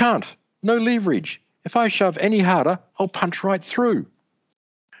 Can't. No leverage. If I shove any harder, I'll punch right through.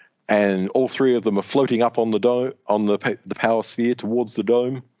 And all three of them are floating up on the dome, on the power sphere towards the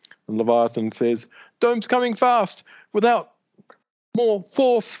dome. And Leviathan says, "Dome's coming fast, without more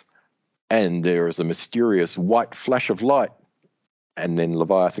force." And there is a mysterious white flash of light. And then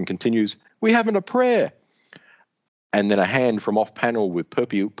Leviathan continues, "We haven't a prayer." And then a hand from off panel with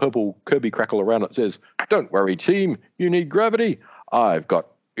purple Kirby crackle around it says, "Don't worry, team. You need gravity. I've got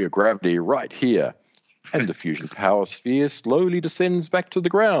your gravity right here." And the fusion power sphere slowly descends back to the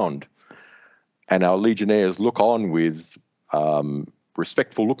ground. And our Legionnaires look on with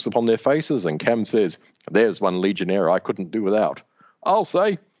respectful looks upon their faces. And Cam says, "There's one Legionnaire I couldn't do without." I'll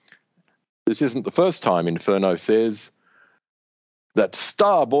say, this isn't the first time Inferno says that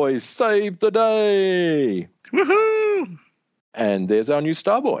Starboy saved the day. Woohoo! And there's our new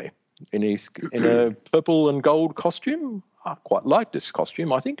Starboy in a purple and gold costume. I quite like this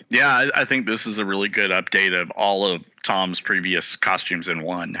costume, I think. Yeah, I think this is a really good update of all of Tom's previous costumes in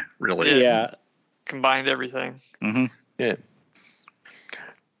one, really. Yeah. Combined everything. Mm-hmm. Yeah.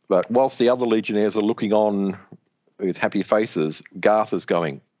 But whilst the other Legionnaires are looking on with happy faces, Garth is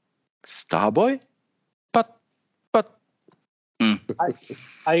going, "Starboy? But.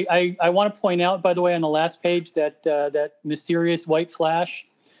 I want to point out, by the way, on the last page that that mysterious white flash.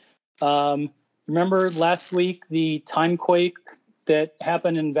 Remember last week the timequake that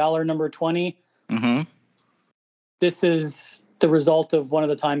happened in Valor number 20? Mm-hmm. This is the result of one of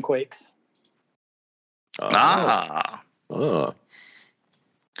the timequakes.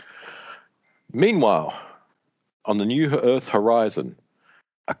 Meanwhile, on the New Earth horizon,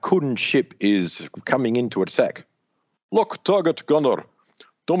 a Khund ship is coming in to attack. "Lock target, gunner.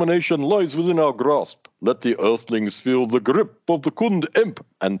 Domination lies within our grasp. Let the Earthlings feel the grip of the Khund imp."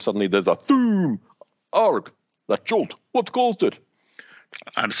 And suddenly there's a thoom. Arg, that jolt. What caused it?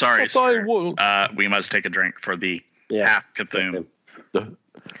 I'm sorry, sir. We must take a drink for the half Cthulhu.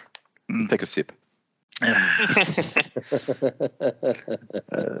 Take a sip. The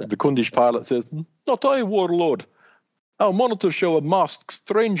Khundish pilot says, "Not I, warlord. Our monitors show a masked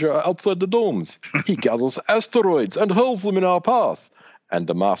stranger outside the domes. He gathers asteroids and hurls them in our path. And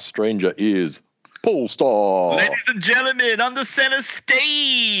the masked stranger is Polestar." Ladies and gentlemen, on the center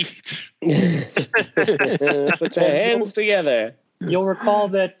stage. Put your hands together. You'll recall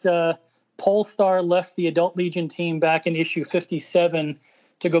that Polestar left the Adult Legion team back in issue 57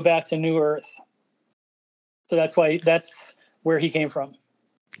 to go back to New Earth. So that's where he came from.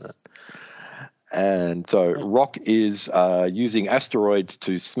 And so Rock is using asteroids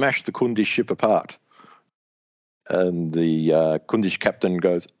to smash the Khundish ship apart. And the Khundish captain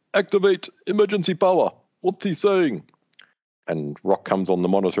goes, "Activate emergency power. What's he saying?" And Rock comes on the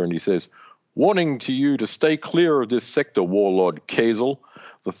monitor and he says, "Warning to you to stay clear of this sector, Warlord Kazel.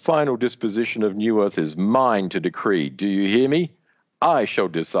 The final disposition of New Earth is mine to decree. Do you hear me? I shall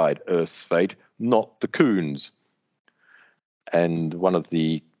decide Earth's fate, not the Khunds." And one of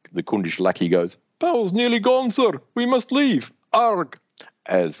the Khundish lackey goes, "Power's nearly gone, sir. We must leave. Arg!"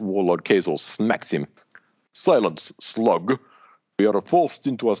 As Warlord Kazel smacks him. "Silence, slug. We are forced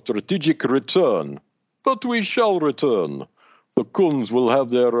into a strategic return. But we shall return. The Khunds will have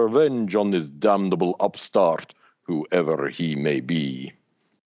their revenge on this damnable upstart, whoever he may be."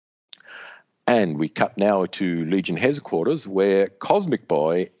 And we cut now to Legion headquarters, where Cosmic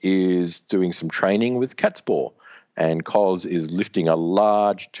Boy is doing some training with Catspaw. And Cos is lifting a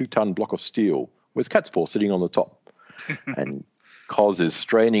large 2-ton block of steel with Catspaw sitting on the top. And Cos is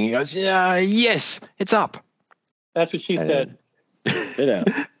straining. He goes, "Yeah, yes, it's up." That's what she said.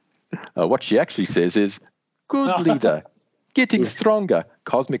 What she actually says is, "Good leader, getting stronger.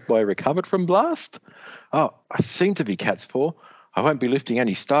 Cosmic Boy recovered from blast? Oh, I seem to be Catspaw. I won't be lifting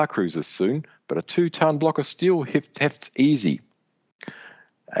any Star Cruisers soon, but a 2-ton block of steel hefts easy."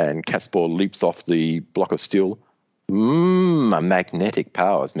 And Catspaw leaps off the block of steel. Magnetic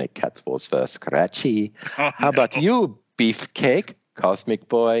powers make cat's paws fur scratchy. How about you, Beefcake? Cosmic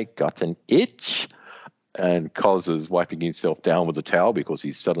Boy got an itch? And Cos is wiping himself down with a towel because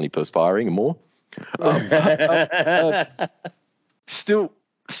he's suddenly perspiring more. Still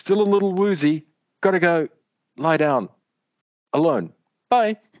a little woozy. Gotta go lie down alone.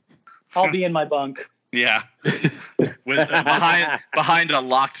 Bye. I'll be in my bunk. Yeah. With behind a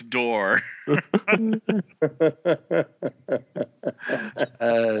locked door.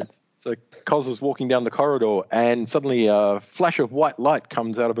 So Cos is walking down the corridor and suddenly a flash of white light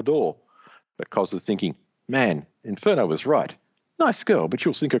comes out of a door. But Cos is thinking, man, Inferno was right. Nice girl, but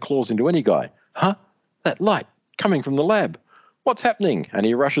she'll sink her claws into any guy. Huh? That light coming from the lab. What's happening? And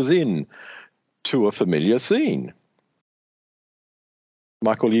he rushes in to a familiar scene.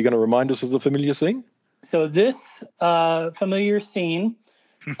 Michael, are you going to remind us of the familiar scene? So this familiar scene,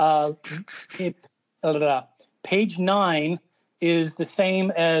 page 9 is the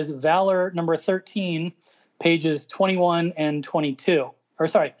same as Valor number 13, pages 21 and 22. Or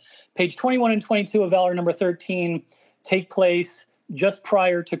sorry, page 21 and 22 of Valor number 13 take place just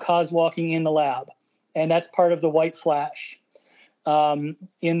prior to Cos walking in the lab. And that's part of the White Flash.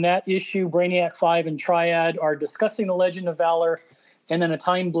 In that issue, Brainiac 5 and Triad are discussing the legend of Valor, and then a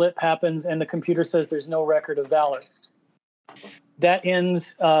time blip happens and the computer says there's no record of Valor. That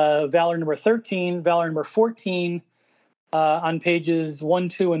ends Valor number 13. Valor number 14, on pages 1,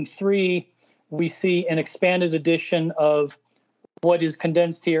 2, and 3, we see an expanded edition of what is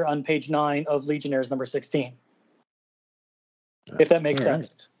condensed here on page 9 of Legionnaires number 16. If that makes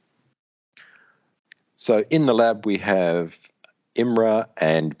sense. So in the lab we have Imra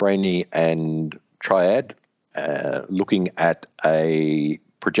and Brainy and Triad looking at a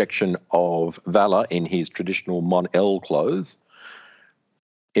projection of Valor in his traditional Mon-El clothes.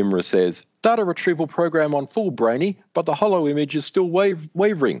 Imra says, data retrieval program on full, Brainy, but the holo image is still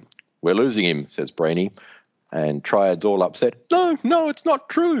wavering. We're losing him, says Brainy. And Triad's all upset. No, it's not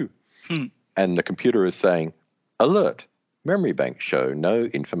true. And the computer is saying, alert, memory banks show no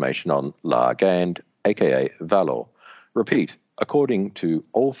information on Largand, a.k.a. Valor. Repeat, according to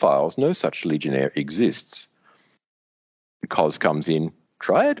all files, no such Legionnaire exists. Cos comes in.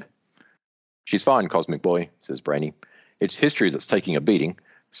 Triad? She's fine, Cosmic Boy, says Brainy. It's history that's taking a beating.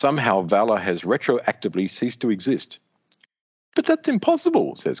 Somehow Valor has retroactively ceased to exist. But that's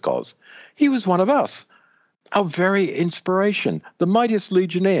impossible, says Cos. He was one of us. Our very inspiration, the mightiest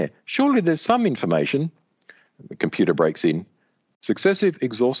Legionnaire. Surely there's some information. The computer breaks in. Successive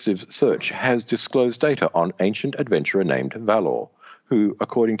exhaustive search has disclosed data on ancient adventurer named Valor, who,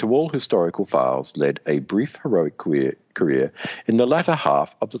 according to all historical files, led a brief heroic career in the latter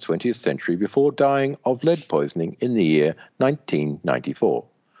half of the 20th century before dying of lead poisoning in the year 1994.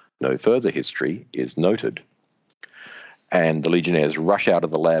 No further history is noted. And the Legionnaires rush out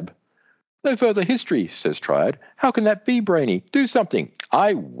of the lab. No further history, says Triad. How can that be, Brainy? Do something.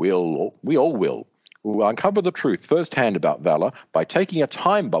 I will. We all will. We'll uncover the truth firsthand about Valor by taking a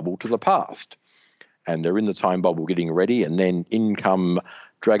time bubble to the past. And they're in the time bubble getting ready, and then in come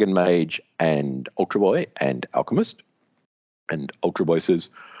Dragon Mage and Ultra Boy and Alchemist. And Ultra Boy says,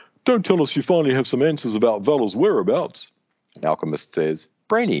 don't tell us you finally have some answers about Valor's whereabouts. And Alchemist says,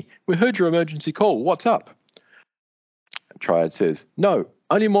 Brainy, we heard your emergency call. What's up? And Triad says, no,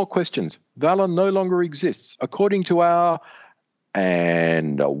 only more questions. Valor no longer exists. According to our...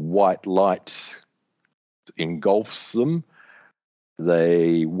 And a white light engulfs them.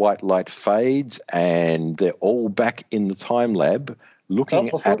 The white light fades, and they're all back in the time lab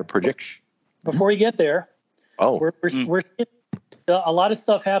looking at a projection. Before we get there, we're a lot of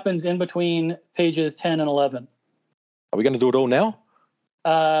stuff happens in between pages 10 and 11. Are we going to do it all now?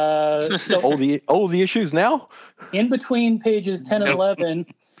 So all the issues now? In between pages 10 and 11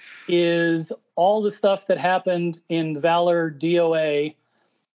 is all the stuff that happened in Valor DOA,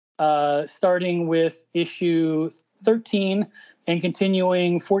 starting with issue 13 and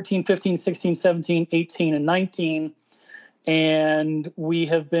continuing 14, 15, 16, 17, 18, and 19. And we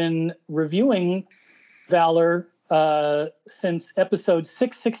have been reviewing Valor since episode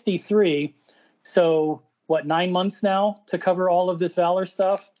 663. So, 9 months now to cover all of this Valor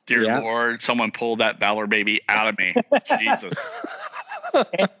stuff? Dear Lord, someone pulled that Valor baby out of me. Jesus.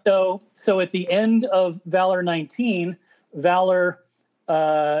 And so at the end of Valor 19, Valor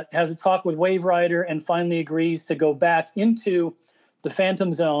has a talk with Wave Rider and finally agrees to go back into the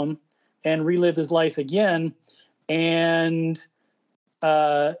Phantom Zone and relive his life again. And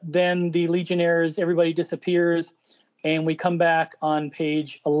then the Legionnaires, everybody disappears, and we come back on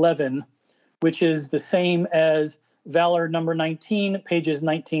page 11, which is the same as Valor number 19, pages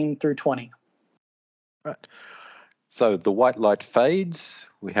 19 through 20. Right. So the white light fades.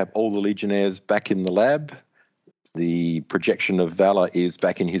 We have all the Legionnaires back in the lab. The projection of Valor is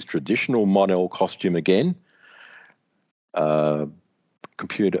back in his traditional Mon-El costume again. Triad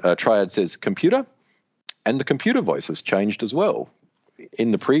says computer, and the computer voice has changed as well.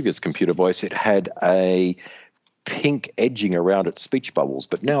 In the previous computer voice, it had a pink edging around its speech bubbles,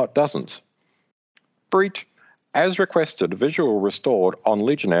 but now it doesn't. Breach, as requested, visual restored on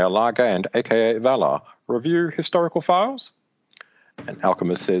Legionnaire Largand, aka Valar. Review historical files? And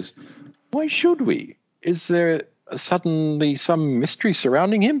Alchemist says, why should we? Is there suddenly some mystery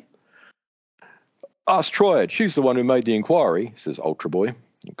surrounding him? Ask Triad, she's the one who made the inquiry, says Ultra Boy.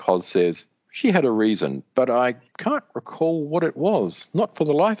 And Cos says, she had a reason, but I can't recall what it was, not for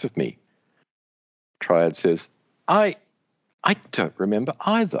the life of me. Triad says, I don't remember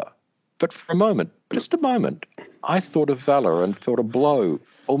either, but for a moment, just a moment, I thought of Valor and felt a blow,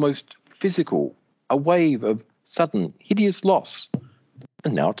 almost physical, a wave of sudden, hideous loss,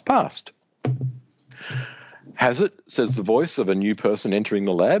 and now it's past. Has it, says the voice of a new person entering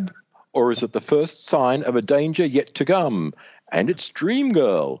the lab, or is it the first sign of a danger yet to come? And it's Dream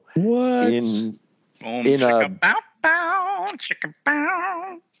Girl. What? In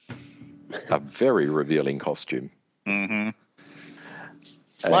a very revealing costume. Mm-hmm.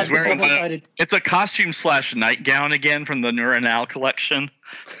 It's a costume / nightgown again from the Nuranal collection.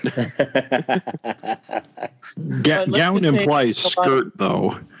 Gown implies skirt,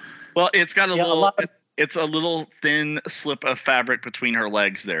 though. Well, it's got it's a little thin slip of fabric between her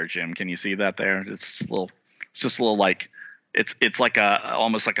legs there, Jim. Can you see that there? It's just a little like it's like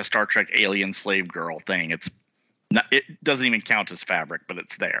almost like a Star Trek alien slave girl thing. It doesn't even count as fabric, but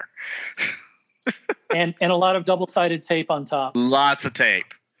it's there. and a lot of double-sided tape on top. Lots of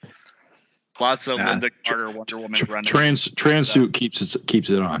tape. Lots of Linda Carter Wonder Woman running. Transsuit keeps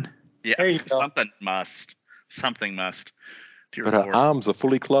it on. Yeah, there you go. Something must. But her arms are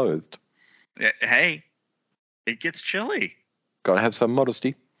fully clothed. Hey, it gets chilly. Got to have some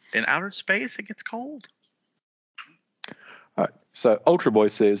modesty. In outer space, it gets cold. All right. So Ultra Boy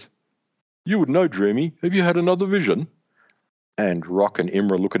says, "You would know, Dreamy. Have you had another vision?" And Rock and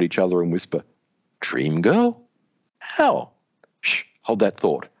Imra look at each other and whisper, "Dream Girl? How?" Shh, hold that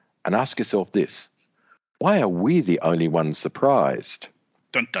thought and ask yourself this. Why are we the only ones surprised?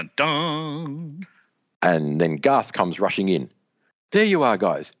 Dun, dun, dun. And then Garth comes rushing in. "There you are,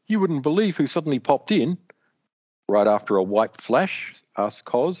 guys. You wouldn't believe who suddenly popped in." "Right after a white flash?" asks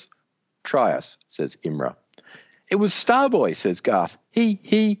Cos. "Try us," says Imra. "It was Starboy," says Garth.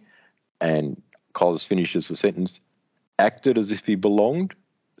 He. And Cos finishes the sentence. "Acted as if he belonged?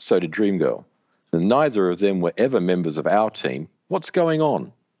 So did Dream Girl. And neither of them were ever members of our team. What's going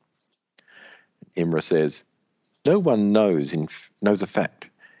on?" Imra says, "No one knows a fact.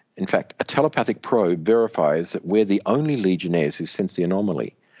 In fact, a telepathic probe verifies that we're the only Legionnaires who sense the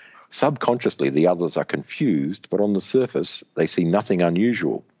anomaly. Subconsciously, the others are confused, but on the surface, they see nothing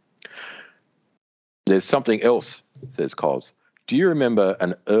unusual." "There's something else," says Cos. "Do you remember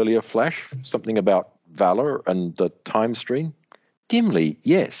an earlier flash? Something about Valor and the time stream?" "Dimly,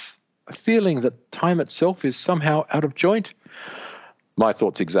 yes. A feeling that time itself is somehow out of joint." "My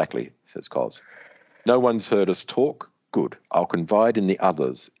thoughts exactly," says Cos. "No one's heard us talk. Good. I'll confide in the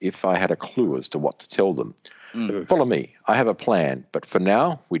others if I had a clue as to what to tell them. Follow me. I have a plan, but for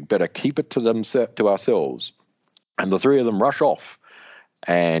now, we'd better keep it to ourselves." And the three of them rush off,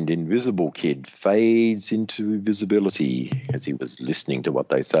 and Invisible Kid fades into invisibility as he was listening to what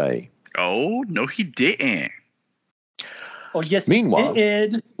they say. Oh, no, he didn't. Oh, yes, Meanwhile, he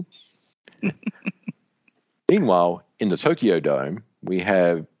did. Meanwhile, in the Tokyo Dome, we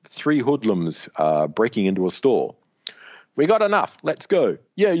have three hoodlums breaking into a store. "We got enough. Let's go."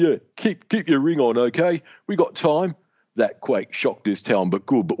 Yeah. Keep your ring on, okay? We got time. That quake shocked this town, but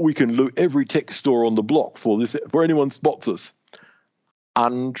good. But we can loot every tech store on the block for anyone spots us.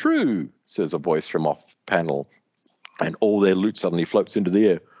 "Untrue," says a voice from off panel, and all their loot suddenly floats into the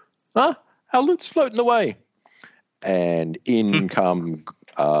air. "Huh? Our loot's floating away." And in come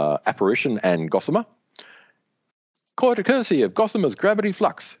Apparition and Gossamer. "Courtesy of Gossamer's gravity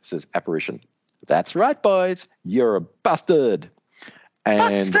flux," says Apparition. "That's right, boys. You're a bastard."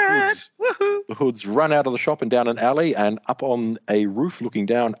 And the hoods run out of the shop and down an alley, and up on a roof looking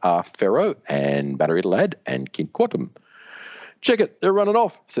down are Pharaoh and Battery Lad and Kid Quantum. "Check it, they're running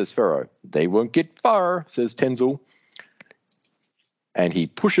off," says Pharaoh. "They won't get far," says Tenzil. And he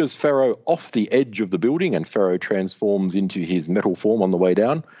pushes Pharaoh off the edge of the building, and Pharaoh transforms into his metal form on the way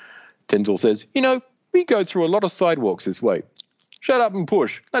down. Tenzil says, "We go through a lot of sidewalks this way. Shut up and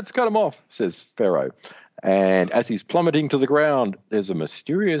push. Let's cut him off, says Pharaoh. And as he's plummeting to the ground, there's a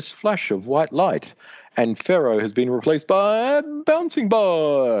mysterious flash of white light, and Pharaoh has been replaced by Bouncing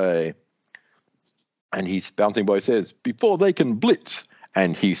Boy. And Bouncing Boy says, before they can blitz,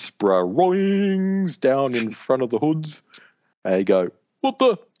 and he sprawlings down in front of the hoods. And they go, what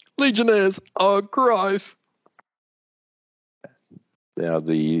the? Legionnaires are Greif. Now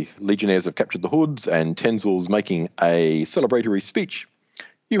the Legionnaires have captured the hoods, and Tenzel's making a celebratory speech.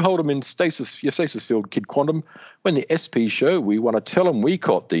 You hold them in your stasis field, Kid Quantum. When the SP show, we want to tell them we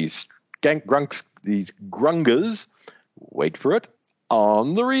caught these grungers. Wait for it.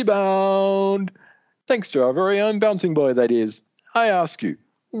 On the rebound. Thanks to our very own Bouncing Boy, that is. I ask you,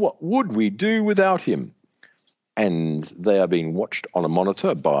 what would we do without him? And they are being watched on a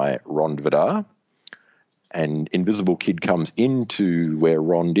monitor by Rond Vidar. And Invisible Kid comes into where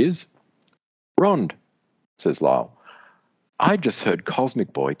Rond is. Rond, says Lyle, I just heard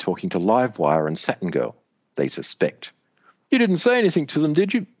Cosmic Boy talking to Livewire and Saturn Girl. They suspect. You didn't say anything to them,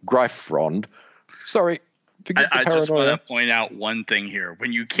 did you? Greif, Rond. Sorry. I just want to point out one thing here.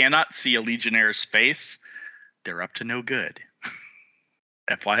 When you cannot see a Legionnaire's face, they're up to no good.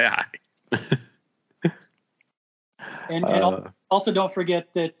 FYI. And also don't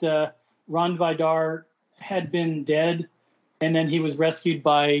forget that Rond Vidar had been dead, and then he was rescued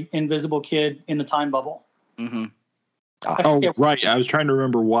by Invisible Kid in the time bubble. Mm-hmm. Oh, right. I was trying to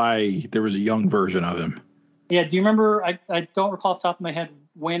remember why there was a young version of him. Yeah, do you remember? I don't recall off the top of my head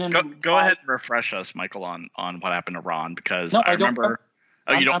when and go ahead and refresh us, Michael, on what happened to Ron, because I remember.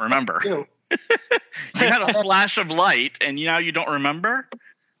 Oh, you don't remember? You had a flash of light, and now you don't remember?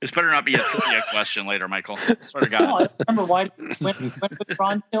 This better not be a trivia question later, Michael. Swear to God. No, I don't remember when was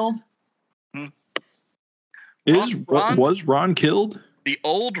Ron killed? Was Ron killed? The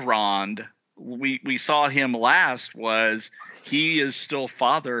old Ron, we saw him last, he is still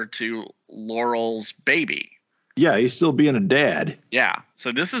father to Laurel's baby. Yeah, he's still being a dad. Yeah.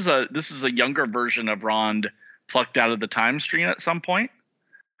 So this is a younger version of Ron plucked out of the time stream at some point.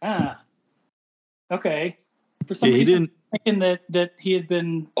 Ah. Okay. For some reason, thinking that he had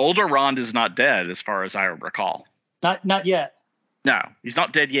been older. Ron is not dead, as far as I recall. Not yet. No, he's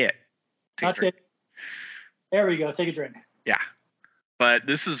not dead yet. Not dead. There we go. Take a drink. Yeah, but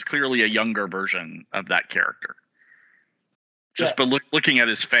this is clearly a younger version of that character. Just but looking at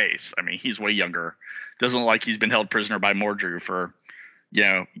his face, I mean, he's way younger. Doesn't look like he's been held prisoner by Mordru for,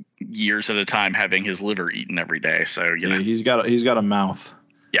 years at a time, having his liver eaten every day. So he's got a mouth.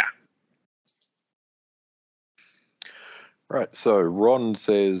 Yeah. Right. So Ron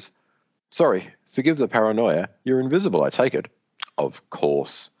says, "Sorry, forgive the paranoia. You're invisible, I take it." Of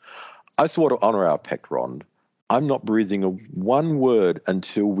course. I swore to honor our pact, Ron. I'm not breathing one word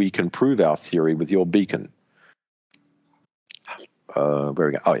until we can prove our theory with your beacon. Where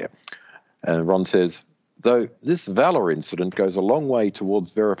we go? Oh, yeah. And Ron says, though this Valor incident goes a long way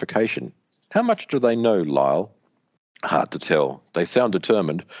towards verification. How much do they know, Lyle? Hard to tell. They sound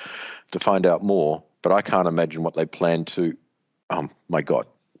determined to find out more, but I can't imagine what they plan to... my God.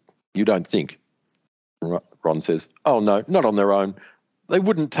 You don't think? Ron says, oh, no, not on their own. They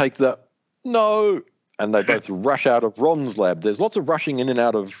wouldn't take the... No. And they both rush out of Ron's lab. There's lots of rushing in and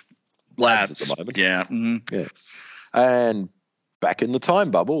out of labs at the moment. Yeah. Mm-hmm. Yeah. And back in the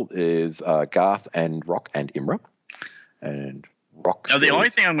time bubble is Garth and Rock and Imra. And Rock... Now, the only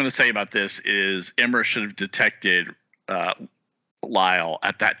thing I'm going to say about this is Imra should have detected Lyle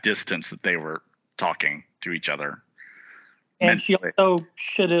at that distance that they were talking to each other. And she also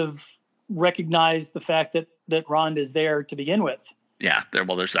should have recognized the fact that Rond is there to begin with. Yeah,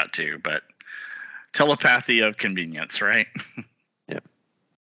 there's that too, but telepathy of convenience, right? Yeah.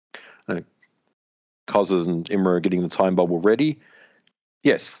 Cozers and Imra are getting the time bubble ready.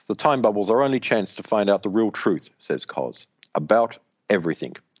 Yes, the time bubble's our only chance to find out the real truth, says Koz, about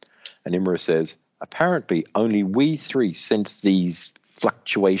everything. And Imra says, apparently only we three sense these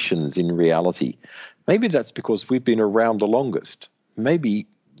fluctuations in reality. Maybe that's because we've been around the longest. Maybe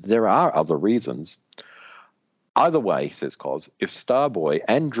there are other reasons. Either way, says Koz, if Starboy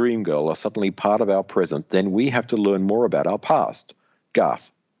and Dreamgirl are suddenly part of our present, then we have to learn more about our past.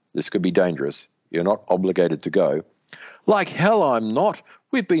 Garth, this could be dangerous. You're not obligated to go. Like hell I'm not.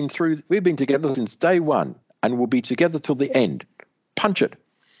 We've been together since day one, and we'll be together till the end. Punch it.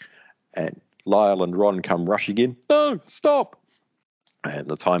 And Lyle and Ron come rushing in. No, stop. And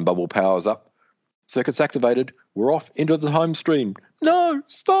the time bubble powers up. Circuits activated. We're off into the time stream. No,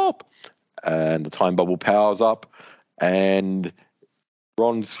 stop. And the time bubble powers up, and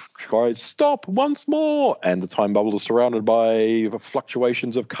Ron cries, stop once more. And the time bubble is surrounded by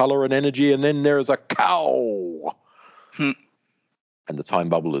fluctuations of color and energy, and then there is a cow. and the time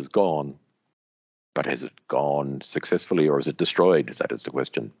bubble is gone. But has it gone successfully, or is it destroyed? That is the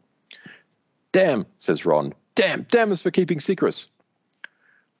question. Damn, says Ron. Damn us for keeping secrets.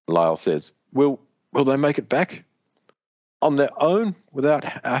 Lyle says, will they make it back on their own without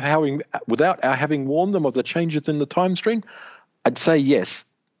our having warned them of the changes in the time stream? I'd say yes,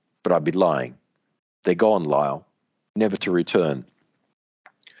 but I'd be lying. They're gone, Lyle, never to return.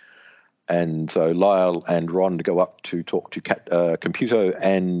 And so Lyle and Ron go up to talk to Computo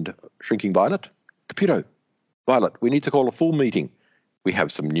and Shrinking Violet. Computo, Violet, we need to call a full meeting. We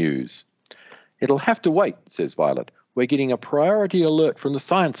have some news. It'll have to wait, says Violet. We're getting a priority alert from the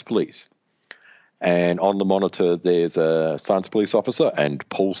science police. And on the monitor, there's a science police officer and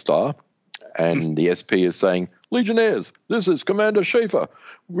Polestar. And the SP is saying, Legionnaires, this is Commander Schaefer.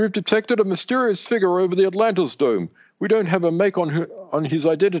 We've detected a mysterious figure over the Atlantis Dome. We don't have a make on his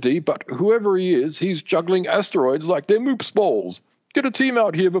identity, but whoever he is, he's juggling asteroids like they're moops balls. Get a team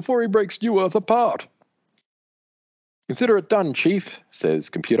out here before he breaks New Earth apart. Consider it done, Chief, says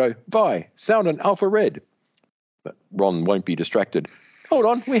Computo. Vi, sound an Alpha Red. But Ron won't be distracted. Hold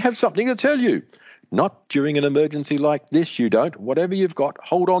on, we have something to tell you. Not during an emergency like this, you don't. Whatever you've got,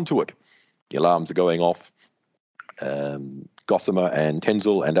 hold on to it. The alarms are going off. Gossamer and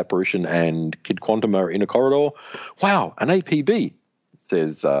Tenzil and Apparition and Kid Quantum are in a corridor. Wow, an APB,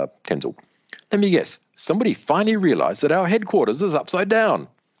 says Tenzil. Let me guess. Somebody finally realized that our headquarters is upside down.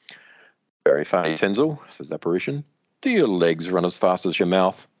 Very funny, Tenzil, says Apparition. Do your legs run as fast as your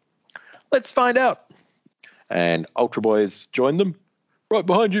mouth? Let's find out. And Ultra Boys join them. Right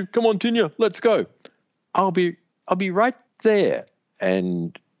behind you. Come on, Tinya. Let's go. I'll be right there.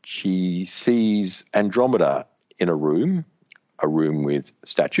 And she sees Andromeda in a room with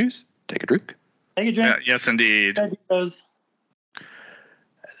statues. Take a drink. Take a drink. Yes, indeed.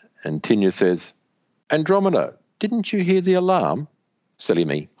 And Tinya says, Andromeda, didn't you hear the alarm? Silly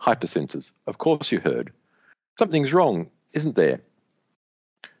me, hypersensors. Of course you heard. Something's wrong, isn't there?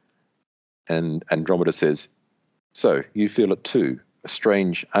 And Andromeda says, so you feel it too, a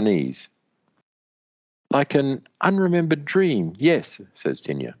strange unease. Like an unremembered dream, yes, says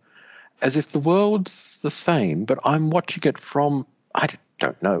Tinya. As if the world's the same, but I'm watching it from, I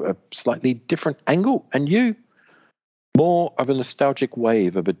don't know, a slightly different angle. And you? More of a nostalgic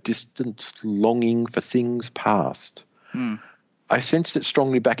wave of a distant longing for things past. I sensed it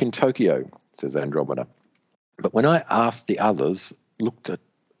strongly back in Tokyo, says Andromeda. But when I asked the others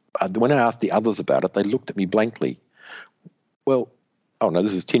about it, they looked at me blankly. Well, oh no,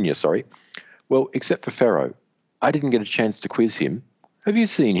 this is Tinya, sorry. Well, except for Pharaoh, I didn't get a chance to quiz him. Have you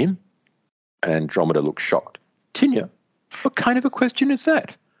seen him? And Andromeda looked shocked. Tinya, what kind of a question is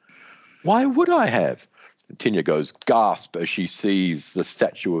that? Why would I have? And Tinya goes gasp as she sees the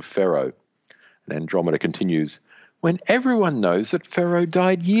statue of Pharaoh. And Andromeda continues, when everyone knows that Pharaoh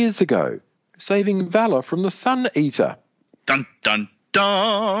died years ago, saving Valor from the Sun Eater. Dun, dun,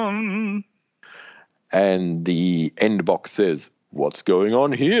 dun. And the end box says, what's going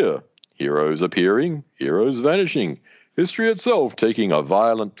on here? Heroes appearing, heroes vanishing, history itself taking a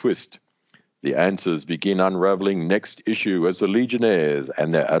violent twist. The answers begin unraveling next issue as the Legionnaires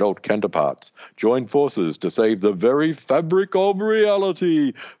and their adult counterparts join forces to save the very fabric of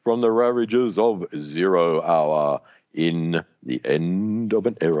reality from the ravages of 0 Hour in the end of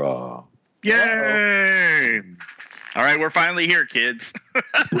an era. Yay! All right, we're finally here, kids.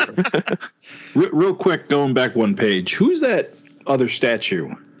 Real quick, going back one page, who's that other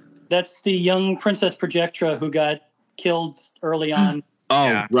statue? That's the young Princess Projectra who got killed early on. Oh,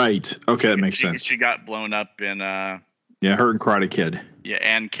 yeah. Right. Okay, that makes sense. She got blown up in her and Karate Kid. Yeah,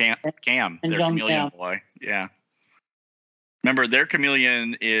 and Cam, and their chameleon boy. Yeah. Remember, their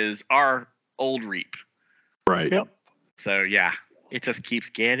chameleon is our old Reap. Right. Yep. So yeah, it just keeps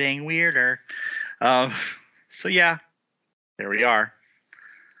getting weirder. So yeah, there we are.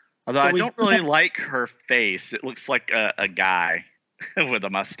 Although I don't really like her face. It looks like a guy with a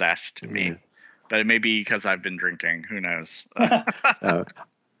mustache to me. But it may be because I've been drinking. Who knows?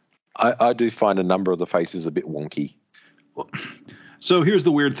 I do find a number of the faces a bit wonky. So here's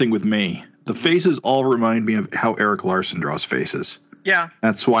the weird thing with me. The faces all remind me of how Eric Larson draws faces. Yeah.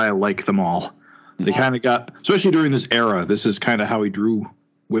 That's why I like them all. They kind of got, especially during this era, this is kind of how he drew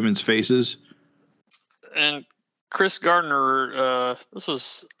women's faces. And Chris Gardner, this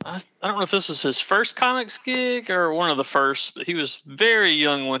was, I don't know if this was his first comics gig or one of the first, but he was very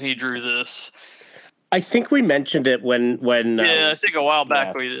young when he drew this. I think we mentioned it when I think a while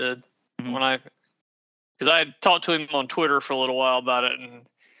back we did. Mm-hmm. Because I had talked to him on Twitter for a little while about it, and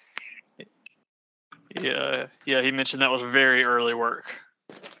he mentioned that was very early work.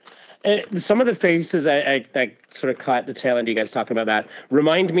 Some of the faces I sort of caught the tail end of you guys talking about that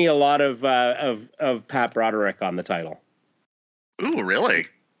remind me a lot of Pat Broderick on the title. Ooh, really?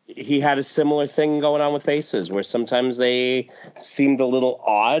 He had a similar thing going on with faces where sometimes they seemed a little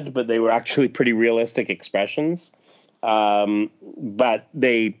odd, but they were actually pretty realistic expressions. But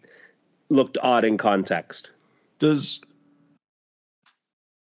they looked odd in context. So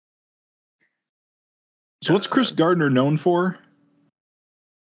what's Chris Gardner known for?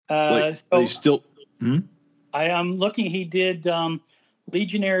 I am looking. He did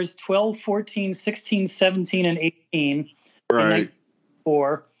Legionnaires 12, 14, 16, 17, and 18. Right.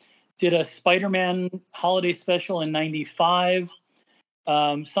 4. Did a Spider-Man holiday special in 95.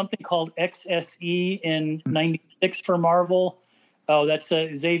 Something called XSE in 96 for Marvel. Oh, that's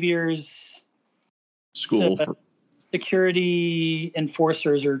Xavier's school. Security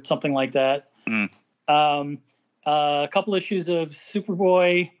enforcers or something like that. A couple issues of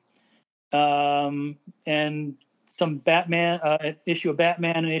Superboy, and some Batman, an issue of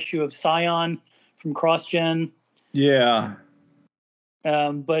Batman, an issue of Scion from CrossGen. Yeah.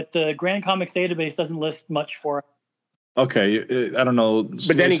 But the Grand Comics database doesn't list much for him. Okay, I don't know.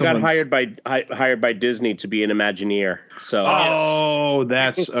 But then he got hired by Disney to be an Imagineer. So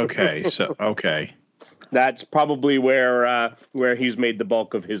that's okay. So okay. That's probably where he's made the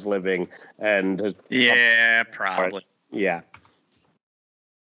bulk of his living, and probably. Yeah.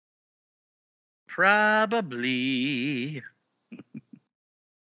 Probably.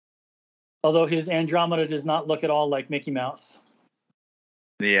 Although his Andromeda does not look at all like Mickey Mouse.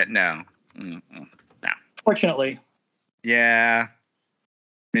 Yeah, no. No. Fortunately. Yeah.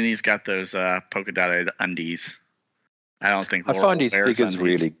 And he's got those polka dotted undies. I don't think I find his figures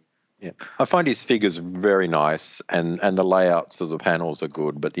really. Yeah, I find his figures very nice, and the layouts of the panels are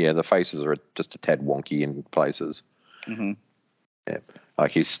good. But yeah, the faces are just a tad wonky in places. Mm-hmm. Yeah,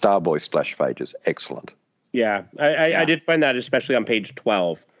 like his Starboy splash page is excellent. Yeah, I did find that especially on page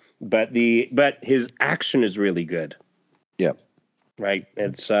 12. But his action is really good. Yeah. Right.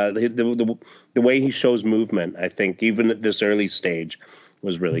 It's the way he shows movement. I think even at this early stage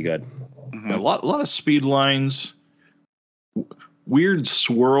was really good. Mm-hmm. A lot of speed lines. Weird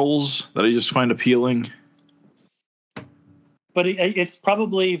swirls that I just find appealing. But it's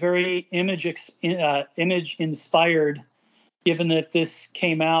probably very image inspired, given that this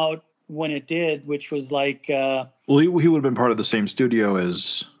came out when it did, which was like. Well, he would have been part of the same studio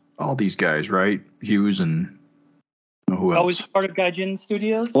as all these guys, right? Hughes and who else? Oh, was part of Gaijin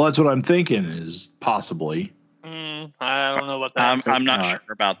Studios? Well, that's what I'm thinking is possibly. I don't know about that. I'm not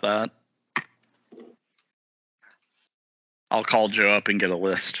sure about that. I'll call Joe up and get a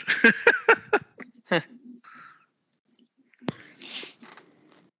list.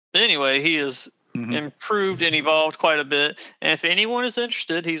 Anyway, he has improved and evolved quite a bit. And if anyone is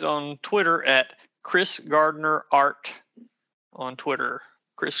interested, he's on Twitter at Chris Gardner Art. On Twitter,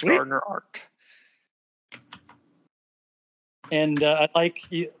 Chris Gardner Art. And I like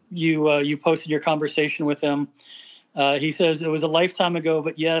you posted your conversation with him. He says, it was a lifetime ago,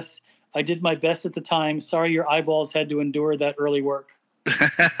 but yes, I did my best at the time. Sorry your eyeballs had to endure that early work.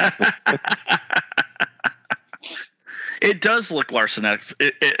 It does look Larson-esque.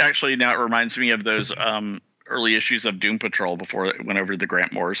 It actually now reminds me of those early issues of Doom Patrol before it went over to the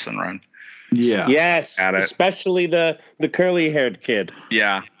Grant Morrison run. Yeah. Yes. Especially the curly-haired kid.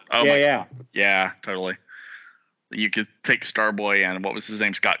 Yeah. Oh, yeah. Yeah, totally. You could take Starboy and what was his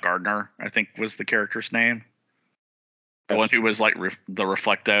name? Scott Gardner, I think was the character's name. The one who was like the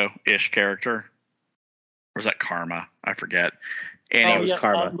Reflecto-ish character. Or was that Karma? I forget. And it was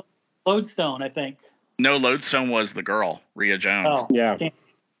Karma. Lodestone, I think. No, Lodestone was the girl, Rhea Jones. Oh, yeah.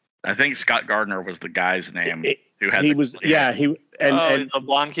 I think Scott Gardner was the guy's name who had. He was, yeah. He and the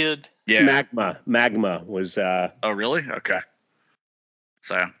blonde kid. Yeah. Magma was. Oh, really? Okay.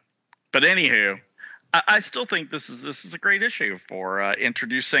 So, but anywho, I still think this is a great issue for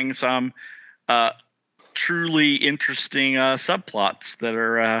introducing some truly interesting subplots that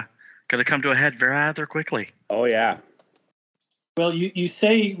are going to come to a head rather quickly. Oh yeah. Well, you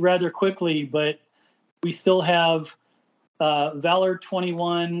say rather quickly, but we still have Valor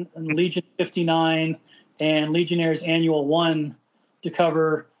 21, and Legion 59, and Legionnaires Annual 1 to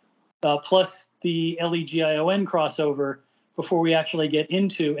cover, plus the LEGION crossover before we actually get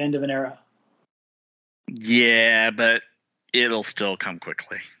into End of an Era. Yeah, but it'll still come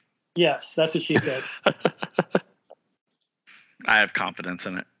quickly. Yes, that's what she said. I have confidence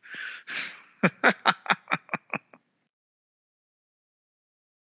in it.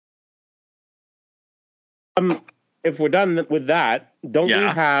 If we're done with that, don't we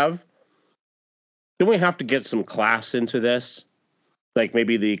have to get some class into this? Like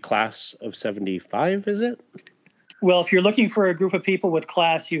maybe the class of 75, is it? Well, if you're looking for a group of people with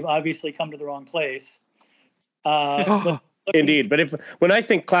class, you've obviously come to the wrong place. Indeed, but when I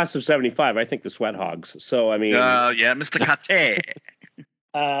think class of 75, I think the Sweat Hogs. So I mean, yeah, Mr. Kate.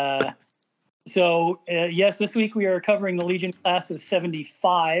 Yes, this week we are covering the Legion class of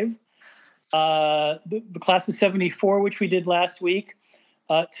 75. The class of 74, which we did last week.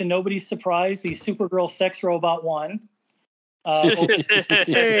 To nobody's surprise, the Supergirl sex robot won. Over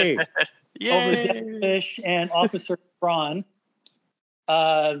Deathwish and Officer Braun.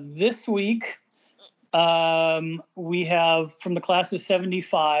 This week, we have from the class of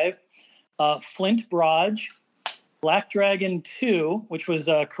 75, Flint Braj, Black Dragon 2, which was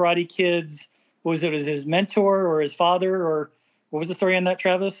Karate Kid's, was his mentor or his father, or what was the story on that,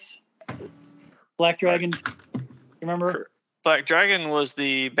 Travis? Black Dragon 2, you remember? Black Dragon was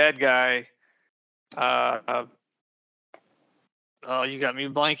the bad guy. You got me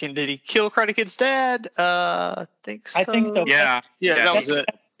blanking. Did he kill Karate Kid's dad? I think so. I think so. Yeah, that was it.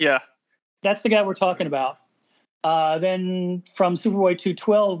 Yeah. That's the guy we're talking about. Then from Superboy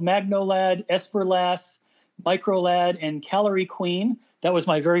 212, Magnolad, Esper Lass, Microlad, and Calorie Queen. That was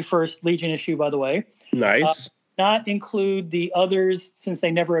my very first Legion issue, by the way. Nice. Not include the others since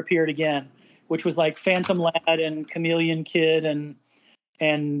they never appeared again, which was like Phantom Lad and Chameleon Kid and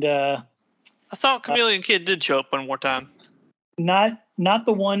I thought Chameleon Kid did show up one more time. Not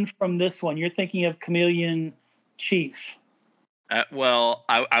the one from this one. You're thinking of Chameleon Chief. Well,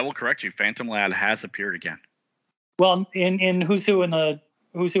 I will correct you. Phantom Lad has appeared again. Well, in Who's Who in the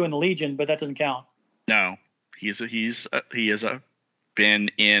Legion, but that doesn't count. No, he has been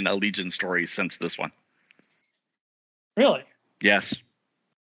in a Legion story since this one. Really? Yes.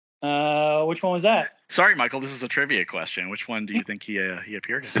 Which one was that? Sorry, Michael. This is a trivia question. Which one do you think he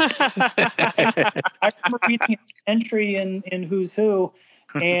appeared in? I remember reading an entry in Who's Who,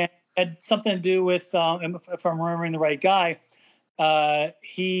 and it had something to do with, if I'm remembering the right guy,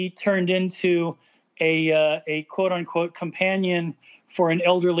 he turned into a quote unquote companion for an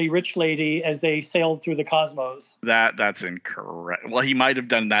elderly rich lady as they sailed through the cosmos. That's incorrect. Well, he might have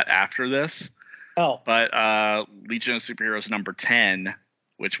done that after this. Oh. But Legion of Superheroes number 10,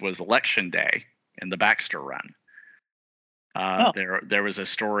 which was Election Day in the Baxter run. There was a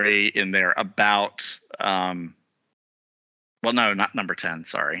story in there about well, no, not number 10.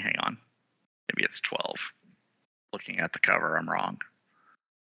 Sorry, hang on. Maybe it's 12. Looking at the cover, I'm wrong.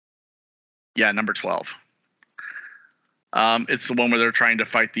 Yeah, number 12. It's the one where they're trying to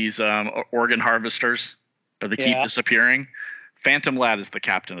fight these organ harvesters, but they keep disappearing. Phantom Lad is the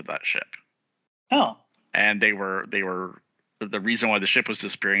captain of that ship. Oh. And they were the reason why the ship was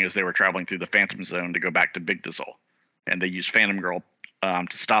disappearing is they were traveling through the Phantom Zone to go back to Big Dizzle, and they used Phantom Girl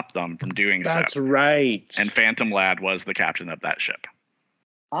to stop them from doing so. That's right. And Phantom Lad was the captain of that ship.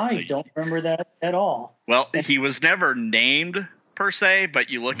 I don't remember that at all. Well, he was never named per se, but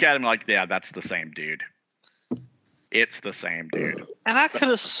you look at him like, yeah, that's the same dude. It's the same dude. And I could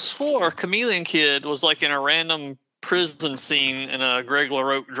have swore Chameleon Kid was like in a random prison scene in a Greg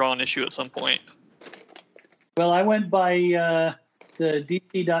LaRoche drawn issue at some point. Well, I went by the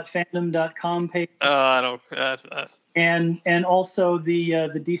dc.fandom.com page. I don't. And also the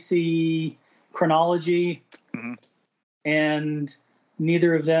DC chronology, and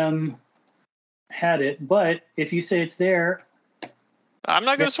neither of them had it. But if you say it's there, I'm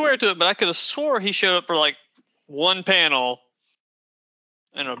not going to swear to it, but I could have swore he showed up for like one panel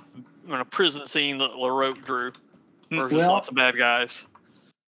in a prison scene that LaRoche drew, or just lots of bad guys.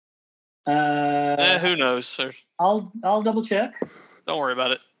 Who knows? I'll double check. Don't worry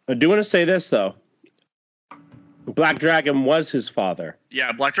about it. I do want to say this though. Black Dragon was his father.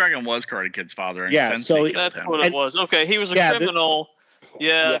 Yeah, Black Dragon was Karate Kid's father. And yeah, so that's what it was. Okay, he was a criminal.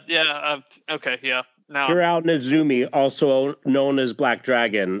 Okay, yeah. Now Hirao Nezumi, also known as Black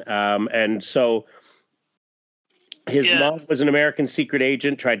Dragon, and so his mom was an American secret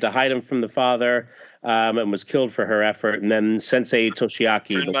agent, tried to hide him from the father, and was killed for her effort. And then Sensei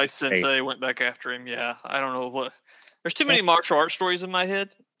Toshiaki, trained by Sensei, went back after him. Yeah, I don't know what. There's too many martial arts stories in my head.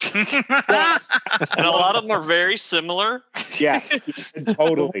 And a lot of them are very similar. Yeah,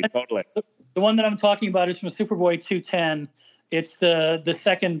 totally. The one that I'm talking about is from Superboy 210. It's the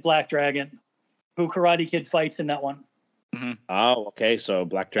second Black Dragon, who Karate Kid fights in that one. Mm-hmm. Oh, okay. So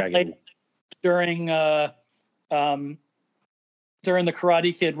Black Dragon during the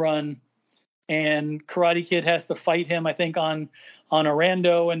Karate Kid run, and Karate Kid has to fight him, I think, on a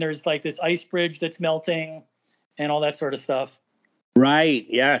rando, and there's like this ice bridge that's melting, and all that sort of stuff. Right.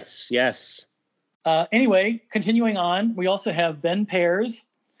 Yes. Anyway, continuing on, we also have Ben Pears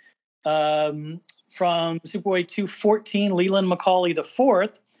from Superboy 214, Leland Macaulay IV,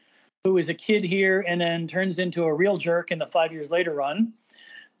 who is a kid here and then turns into a real jerk in the 5 years later run.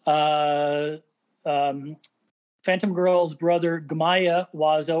 Phantom Girl's brother, Gamaya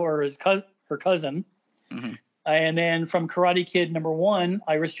Wazo, or her cousin. Mm-hmm. And then from Karate Kid #1,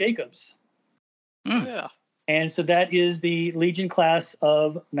 Iris Jacobs. Yeah. And so that is the Legion class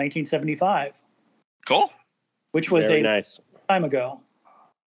of 1975. Cool. Which was very nice time ago.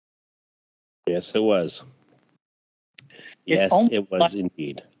 Yes, it was. Yes, it was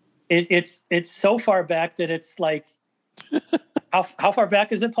indeed. It's so far back that it's like, how far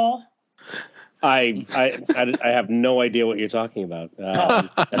back is it, Paul? I have no idea what you're talking about. No,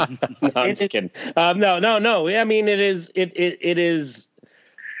 I'm just kidding. No. I mean, it is.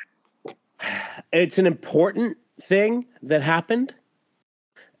 It's an important thing that happened,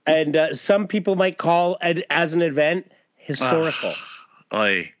 and some people might call it as an event historical.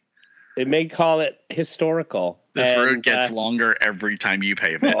 They may call it historical. This road gets longer every time you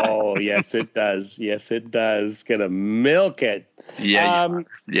pave it. Oh, yes, it does. Yes, it does. Gonna milk it. Yeah,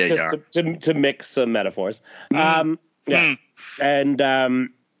 to mix some metaphors. Yeah, and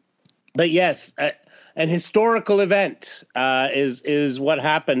but yes, an historical event is what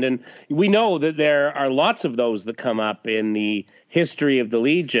happened, and we know that there are lots of those that come up in the history of the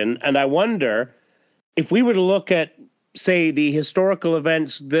Legion. And I wonder if we were to look at, say, the historical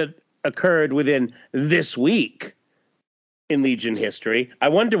events that occurred within this week in Legion history, I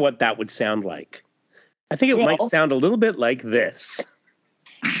wonder what that would sound like. I think it might sound a little bit like this.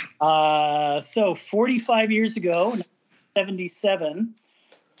 So 45 years ago, 1977,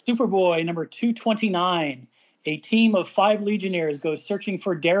 Superboy number 229, a team of 5 Legionnaires goes searching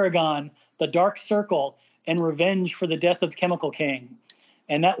for Daragon, the Dark Circle, and revenge for the death of Chemical King.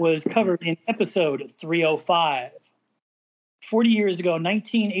 And that was covered in episode 305. 40 years ago,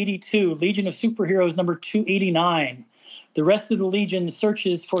 1982, Legion of Superheroes number 289. The rest of the Legion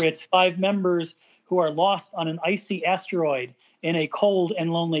searches for its 5 members who are lost on an icy asteroid in a cold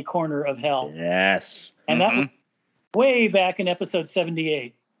and lonely corner of hell. Yes. And that was way back in episode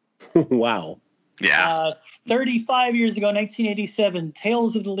 78. Wow. Yeah. 35 years ago, 1987,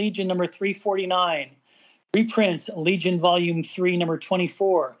 Tales of the Legion number 349. Reprints Legion Volume 3 number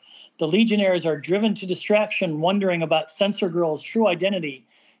 24. The Legionnaires are driven to distraction, wondering about Censor Girl's true identity,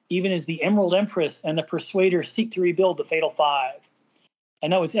 even as the Emerald Empress and the Persuader seek to rebuild the Fatal Five.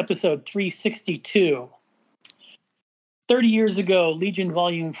 And that was episode 362. 30 years ago, Legion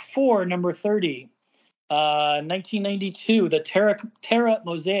Volume 4, number 30. 1992, the Terra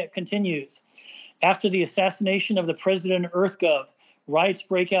Mosaic continues. After the assassination of the President of EarthGov, riots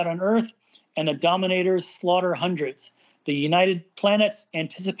break out on Earth, and the Dominators slaughter hundreds. The United Planets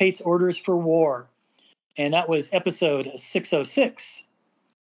anticipates orders for war. And that was episode 606.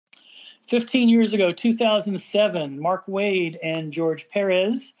 15 years ago, 2007, Mark Waid and George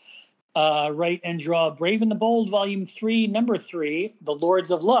Perez write and draw Brave and the Bold, Volume 3, Number 3, The Lords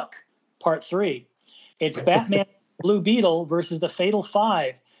of Luck, Part 3. It's Batman Blue Beetle versus the Fatal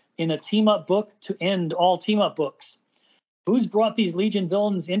Five in a team-up book to end all team-up books. Who's brought these Legion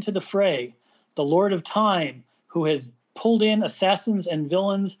villains into the fray? The Lord of Time, who has pulled in assassins and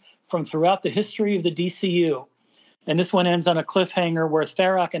villains from throughout the history of the DCU. And this one ends on a cliffhanger where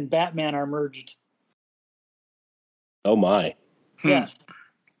Tharok and Batman are merged. Oh my. Yes.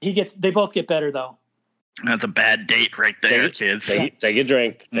 They both get better though. That's a bad date right there, kids. Take a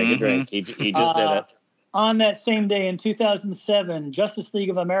drink. Take a drink. He just did it. On that same day in 2007, Justice League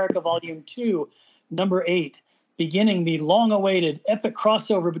of America Volume 2, Number 8, beginning the long-awaited epic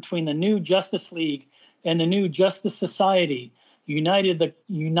crossover between the new Justice League and the new Justice Society,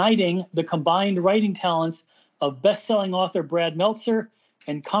 uniting the combined writing talents of best-selling author Brad Meltzer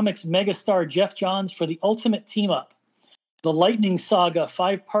and comics megastar Jeff Johns for the ultimate team-up. The Lightning Saga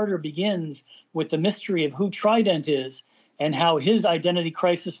 5-parter begins with the mystery of who Trident is and how his identity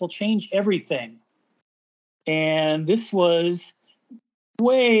crisis will change everything. And this was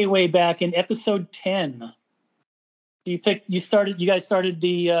way, way back in episode 10. You guys started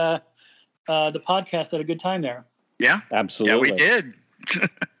the podcast at a good time there. Yeah, absolutely. Yeah, we did.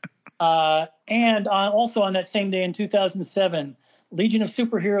 And also on that same day in 2007, Legion of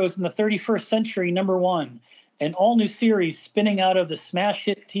Superheroes in the 31st Century, number 1, an all-new series spinning out of the smash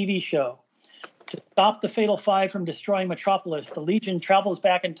hit TV show. To stop the Fatal Five from destroying Metropolis, the Legion travels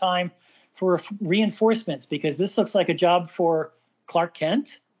back in time for reinforcements, because this looks like a job for Clark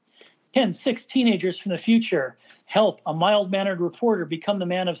Kent. Can 6 teenagers from the future help a mild-mannered reporter become the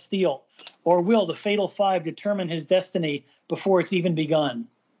Man of Steel? Or will the Fatal Five determine his destiny before it's even begun?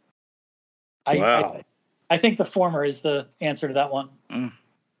 Wow. I think the former is the answer to that one.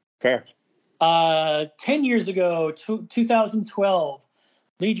 Fair. 10 years ago, 2012,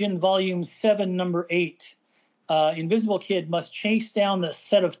 Legion Volume 7, Number 8. Invisible Kid must chase down the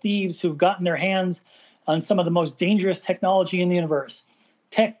set of thieves who've gotten their hands on some of the most dangerous technology in the universe.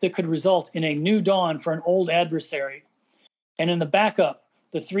 Tech that could result in a new dawn for an old adversary. And in the backup,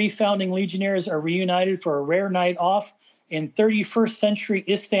 the 3 founding Legionnaires are reunited for a rare night off in 31st century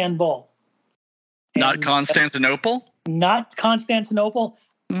Istanbul. Not Constantinople? Not Constantinople.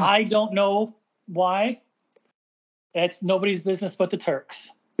 I don't know why. That's nobody's business but the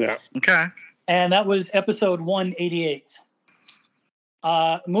Turks. Yeah. Okay. And that was episode 188.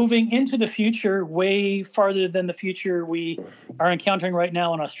 Moving into the future, way farther than the future we are encountering right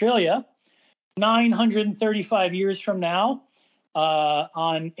now in Australia, 935 years from now,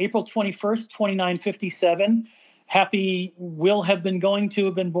 on April 21st, 2957, happy will have been going to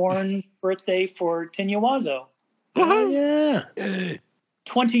have been born birthday for Tinyawazo. Oh, yeah.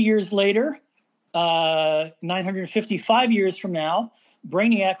 20 years later, 955 years from now,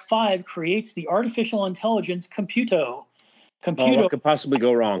 Brainiac 5 creates the artificial intelligence Computo. What could possibly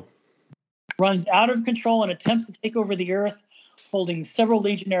go wrong? Runs out of control and attempts to take over the Earth, holding several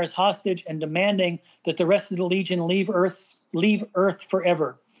Legionnaires hostage and demanding that the rest of the Legion leave Earth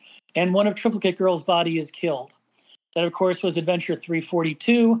forever. And one of Triplicate Girl's body is killed. That, of course, was Adventure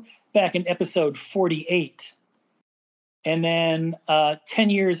 342 back in episode 48. And then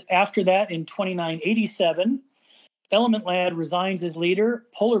 10 years after that, in 2987, Element Lad resigns as leader.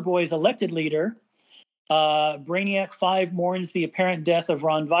 Polar Boy is elected leader. Brainiac 5 mourns the apparent death of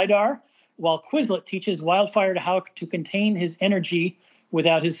Ron Vidar, while Quizlet teaches Wildfire how to contain his energy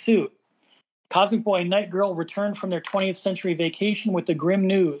without his suit. Cosmic Boy and Night Girl return from their 20th century vacation with the grim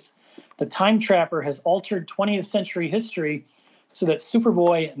news. The Time Trapper has altered 20th century history so that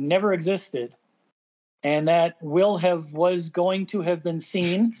Superboy never existed. And that was going to have been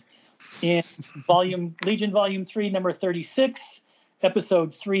seen in Legion Volume 3, Number 36,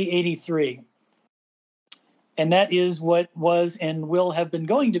 Episode 383. And that is what was and will have been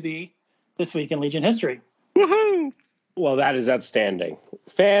going to be this week in Legion history. Woohoo! Well, that is outstanding.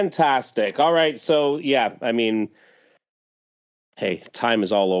 Fantastic. All right. So, yeah, I mean, hey, time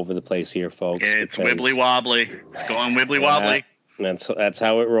is all over the place here, folks. It's wibbly wobbly. It's going wibbly wobbly. That's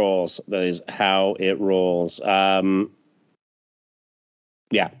how it rolls. That is how it rolls. Yeah.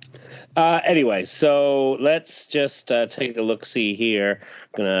 Anyway, so let's just take a look-see here.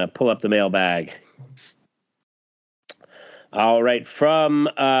 I'm going to pull up the mailbag. All right. From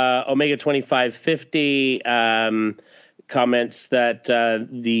Omega 2550 comments that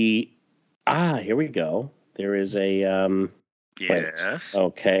here we go. There is a... yes. Wait.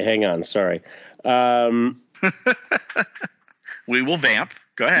 Okay, hang on. Sorry. We will vamp.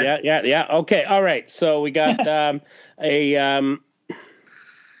 Go ahead. Yeah. Okay. All right. So we got a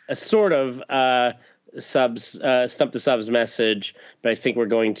sort of Stump the Subs message, but I think we're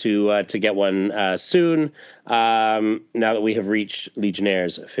going to get one soon. Now that we have reached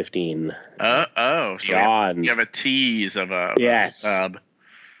Legionnaires 15. So you have a tease of a sub.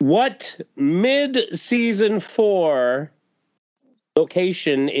 What mid-season 4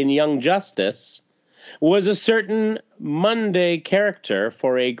 location in Young Justice was a certain Monday character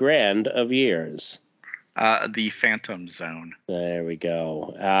for a grand of years? The Phantom Zone. There we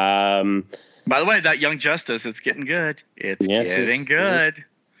go. By the way, that Young Justice, it's getting good. It's getting good.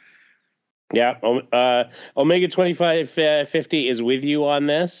 Yeah. Omega 2550 is with you on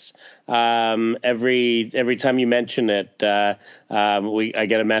this. Every time you mention it, I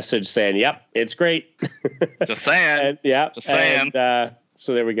get a message saying, "Yep, it's great." Just saying. Just saying.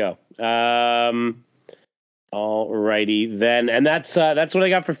 So there we go. All righty then, and that's what I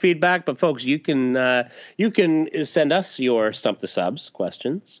got for feedback. But folks, you can send us your Stump the Subs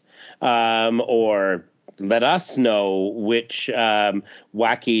questions, or let us know which wacky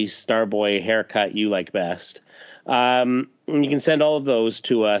Starboy haircut you like best. You can send all of those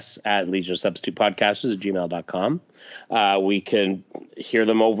to us at legionofsubstitutepodcasters@gmail.com. We can hear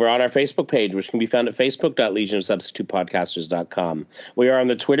them over on our Facebook page, which can be found at facebook.legionofsubstitutepodcasters.com. We are on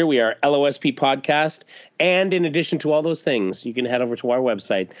the Twitter. We are LOSP Podcast. And in addition to all those things, you can head over to our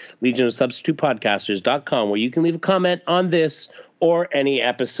website, legionofsubstitutepodcasters.com, where you can leave a comment on this or any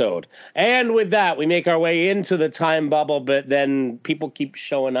episode. And with that, we make our way into the time bubble, but then people keep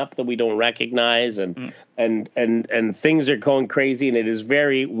showing up that we don't recognize, and things are going crazy, and it is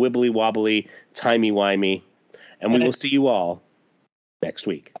very wibbly wobbly, timey-wimey. And we will see you all next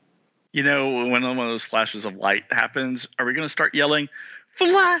week. You know, when one of those flashes of light happens, are we going to start yelling,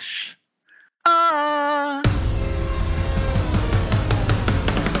 "Flash!"